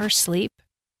 Do you ever sleep?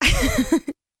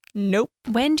 Nope.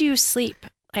 When do you sleep?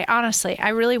 I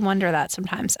really wonder that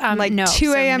sometimes. Like no,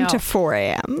 2 a.m. to 4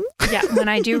 a.m. Yeah, when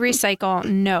I do recycle,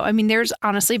 no. I mean, there's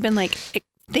honestly been like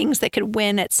things that could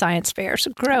win at science fairs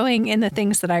growing in the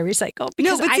things that I recycle.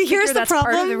 Because no, but see, here's the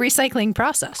problem. Part of the recycling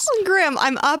process. Graham,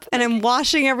 I'm up and I'm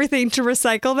washing everything to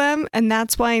recycle them. And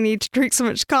that's why I need to drink so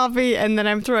much coffee. And then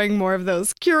I'm throwing more of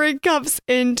those Keurig cups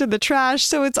into the trash.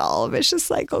 So it's all a vicious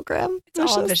cycle, Graham. It's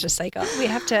all a vicious cycle. We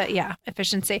have to,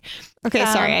 efficiency. Okay,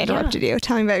 sorry, I interrupted you.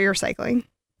 Tell me about your recycling.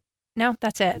 No,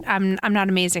 that's it. I'm not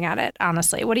amazing at it,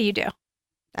 honestly. What do you do?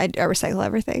 I recycle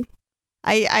everything.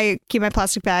 I keep my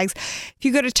plastic bags. If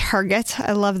you go to Target,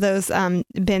 I love those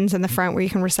bins in the front where you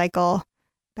can recycle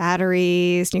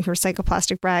batteries and you can recycle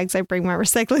plastic bags. I bring my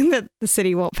recycling that the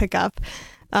city won't pick up.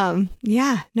 I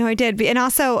did. And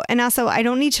also, I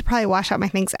don't need to probably wash out my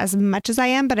things as much as I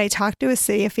am, but I talked to a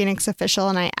City of Phoenix official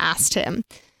and I asked him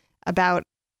about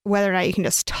whether or not you can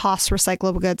just toss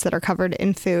recyclable goods that are covered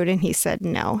in food. And he said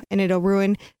no. And it'll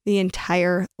ruin the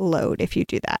entire load if you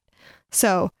do that.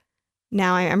 So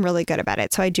now I'm really good about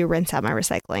it. So I do rinse out my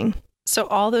recycling. So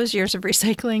all those years of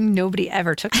recycling, nobody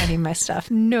ever took any of my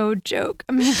stuff. No joke.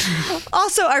 I mean,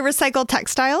 also, I recycle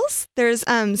textiles. There's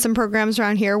some programs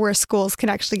around here where schools can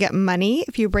actually get money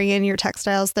if you bring in your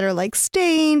textiles that are like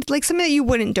stained, like something that you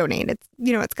wouldn't donate. It's,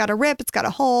 it's got a rip, it's got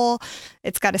a hole,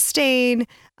 it's got a stain.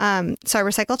 So I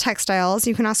recycle textiles.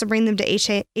 You can also bring them to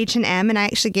H&M. And I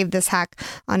actually gave this hack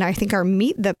on, I think, our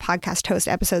Meet the Podcast Host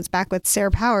episodes back with Sarah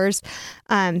Powers.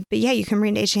 But yeah, you can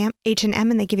bring to H&M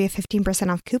and they give you a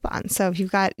 15% off coupon. So if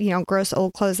you've got, gross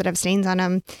old clothes that have stains on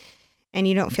them and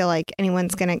you don't feel like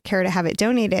anyone's going to care to have it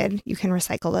donated, you can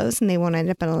recycle those and they won't end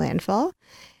up in a landfill.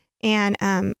 And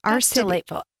That's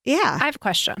delightful. Yeah. I have a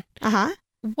question. Uh-huh.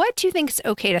 What do you think is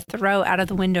okay to throw out of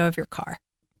the window of your car?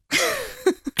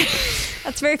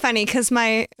 That's very funny because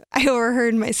I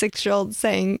overheard my 6-year-old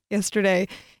saying yesterday,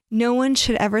 no one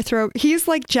should ever throw. He's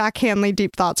like Jack Hanley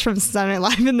Deep Thoughts from Saturday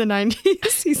Night Live in the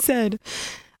 90s. He said,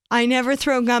 I never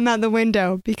throw gum out the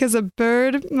window because a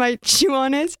bird might chew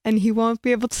on it and he won't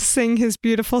be able to sing his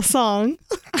beautiful song.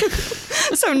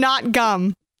 So not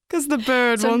gum. Because the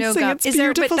bird won't sing its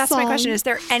beautiful But that's song. my question. Is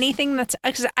there anything that's,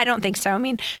 because I don't think so. I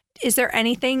mean, is there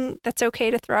anything that's okay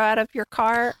to throw out of your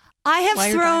car? I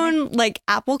have thrown like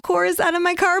apple cores out of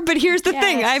my car, but here's the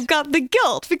thing. I've got the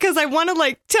guilt because I want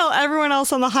to tell everyone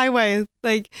else on the highway,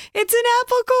 it's an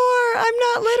apple core. I'm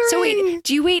not littering. So wait,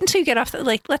 do you wait until you get off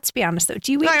let's be honest though.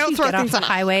 Do you wait until you get off the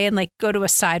highway and go to a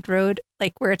side road,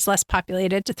 where it's less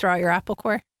populated to throw out your apple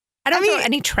core? I don't throw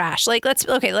any trash. Let's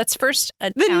first.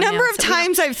 The number of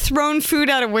times I've thrown food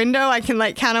out a window, I can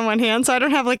count on one hand. So I don't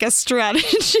have a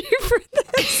strategy for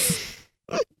this.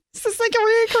 Is this a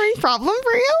recurring problem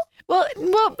for you?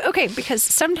 Well, okay, because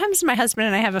sometimes my husband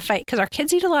and I have a fight because our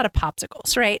kids eat a lot of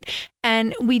popsicles, right?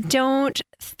 And we don't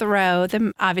throw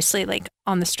them, obviously,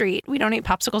 on the street. We don't eat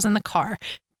popsicles in the car.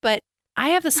 But I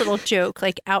have this little joke,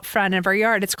 out front of our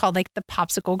yard. It's called, the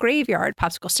popsicle graveyard,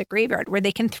 popsicle stick graveyard, where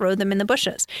they can throw them in the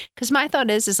bushes. Because my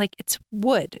thought is it's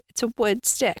wood. It's a wood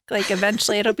stick.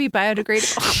 Eventually it'll be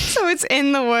biodegradable. So it's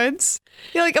in the woods?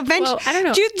 You're eventually. Well, I don't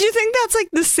know. Do you think that's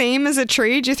the same as a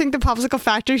tree? Do you think the popsicle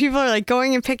factory people are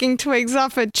going and picking twigs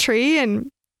off a tree and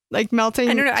melting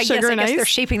I don't know. sugar and I guess ice? They're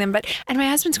shaping them. And my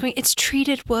husband's going, it's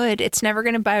treated wood. It's never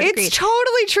going to biodegrade. It's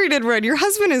totally treated wood. Your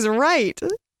husband is right.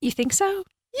 You think so?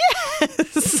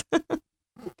 Yes.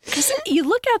 Because you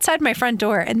look outside my front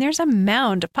door and there's a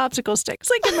mound of popsicle sticks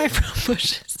in my front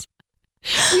bushes.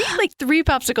 We eat 3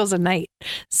 popsicles a night.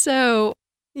 So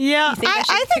yeah,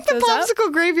 I think the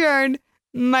popsicle graveyard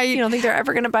might. You don't think they're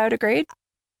ever going to biodegrade?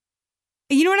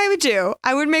 You know what I would do?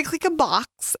 I would make like a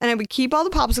box and I would keep all the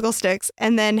popsicle sticks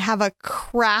and then have a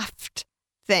craft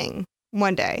thing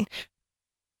one day.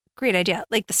 Great idea.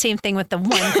 Like the same thing with the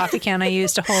one coffee can I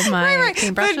use to hold my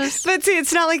paintbrushes. But see,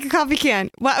 it's not like a coffee can.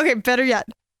 Well, okay, better yet,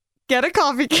 get a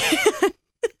coffee can.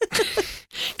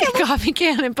 Get a coffee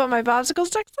can and put my popsicle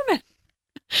sticks in it.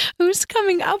 Who's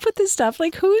coming up with this stuff?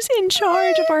 Like, who's in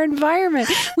charge of our environment?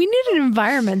 We need an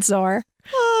environment czar.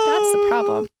 That's the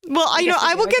problem. Well,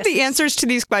 I will get the answers to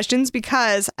these questions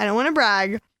because I don't want to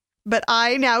brag, but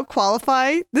I now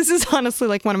qualify. This is honestly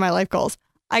like one of my life goals.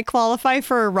 I qualify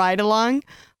for a ride along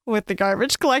with the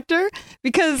garbage collector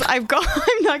because I'm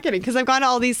not kidding, because I've gone to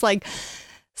all these like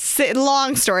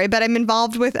long story, but I'm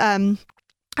involved with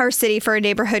our city for a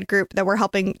neighborhood group that we're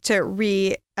helping to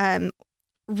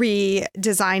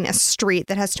redesign a street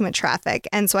that has too much traffic.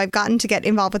 And so I've gotten to get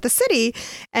involved with the city,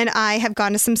 and I have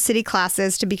gone to some city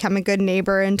classes to become a good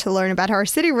neighbor and to learn about how our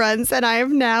city runs. And I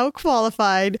am now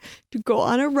qualified to go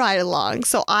on a ride along.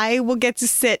 So I will get to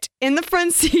sit in the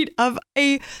front seat of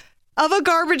a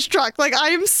garbage truck. Like,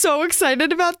 I am so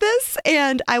excited about this,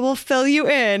 and I will fill you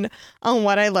in on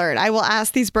what I learned. I will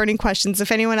ask these burning questions.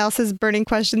 If anyone else has burning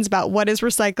questions about what is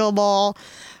recyclable,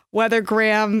 whether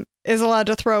Graham is allowed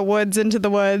to throw woods into the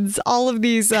woods, all of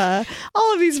these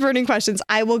burning questions,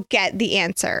 I will get the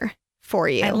answer for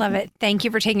you. I love it. Thank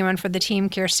you for taking one for the team,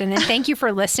 Kirsten. And thank you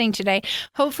for listening today.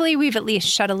 Hopefully we've at least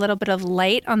shed a little bit of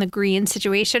light on the green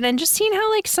situation and just seen how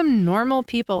like some normal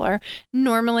people are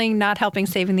normally not helping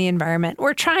saving the environment.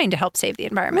 We're trying to help save the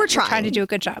environment. We're trying to do a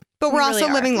good job. But we're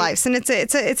also living lives, and it's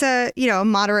a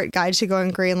moderate guide to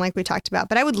going green, like we talked about.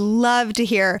 But I would love to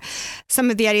hear some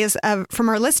of the ideas from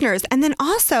our listeners. And then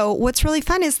also, what's really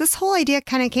fun is this whole idea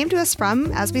kind of came to us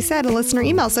from, as we said, a listener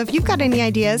email. So if you've got any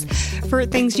ideas for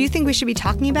things you think we should be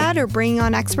talking about or bringing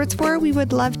on experts for, we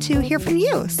would love to hear from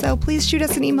you. So please shoot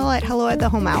us an email at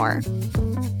hello@thehomehour.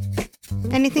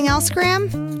 Anything else,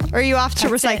 Graham? Or are you off to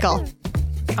recycle?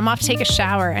 I'm off to take a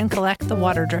shower and collect the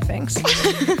water drippings.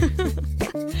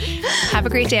 Have a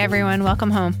great day, everyone.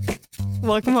 Welcome home.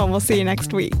 Welcome home. We'll see you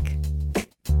next week.